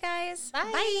love you guys.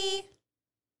 Bye. Bye.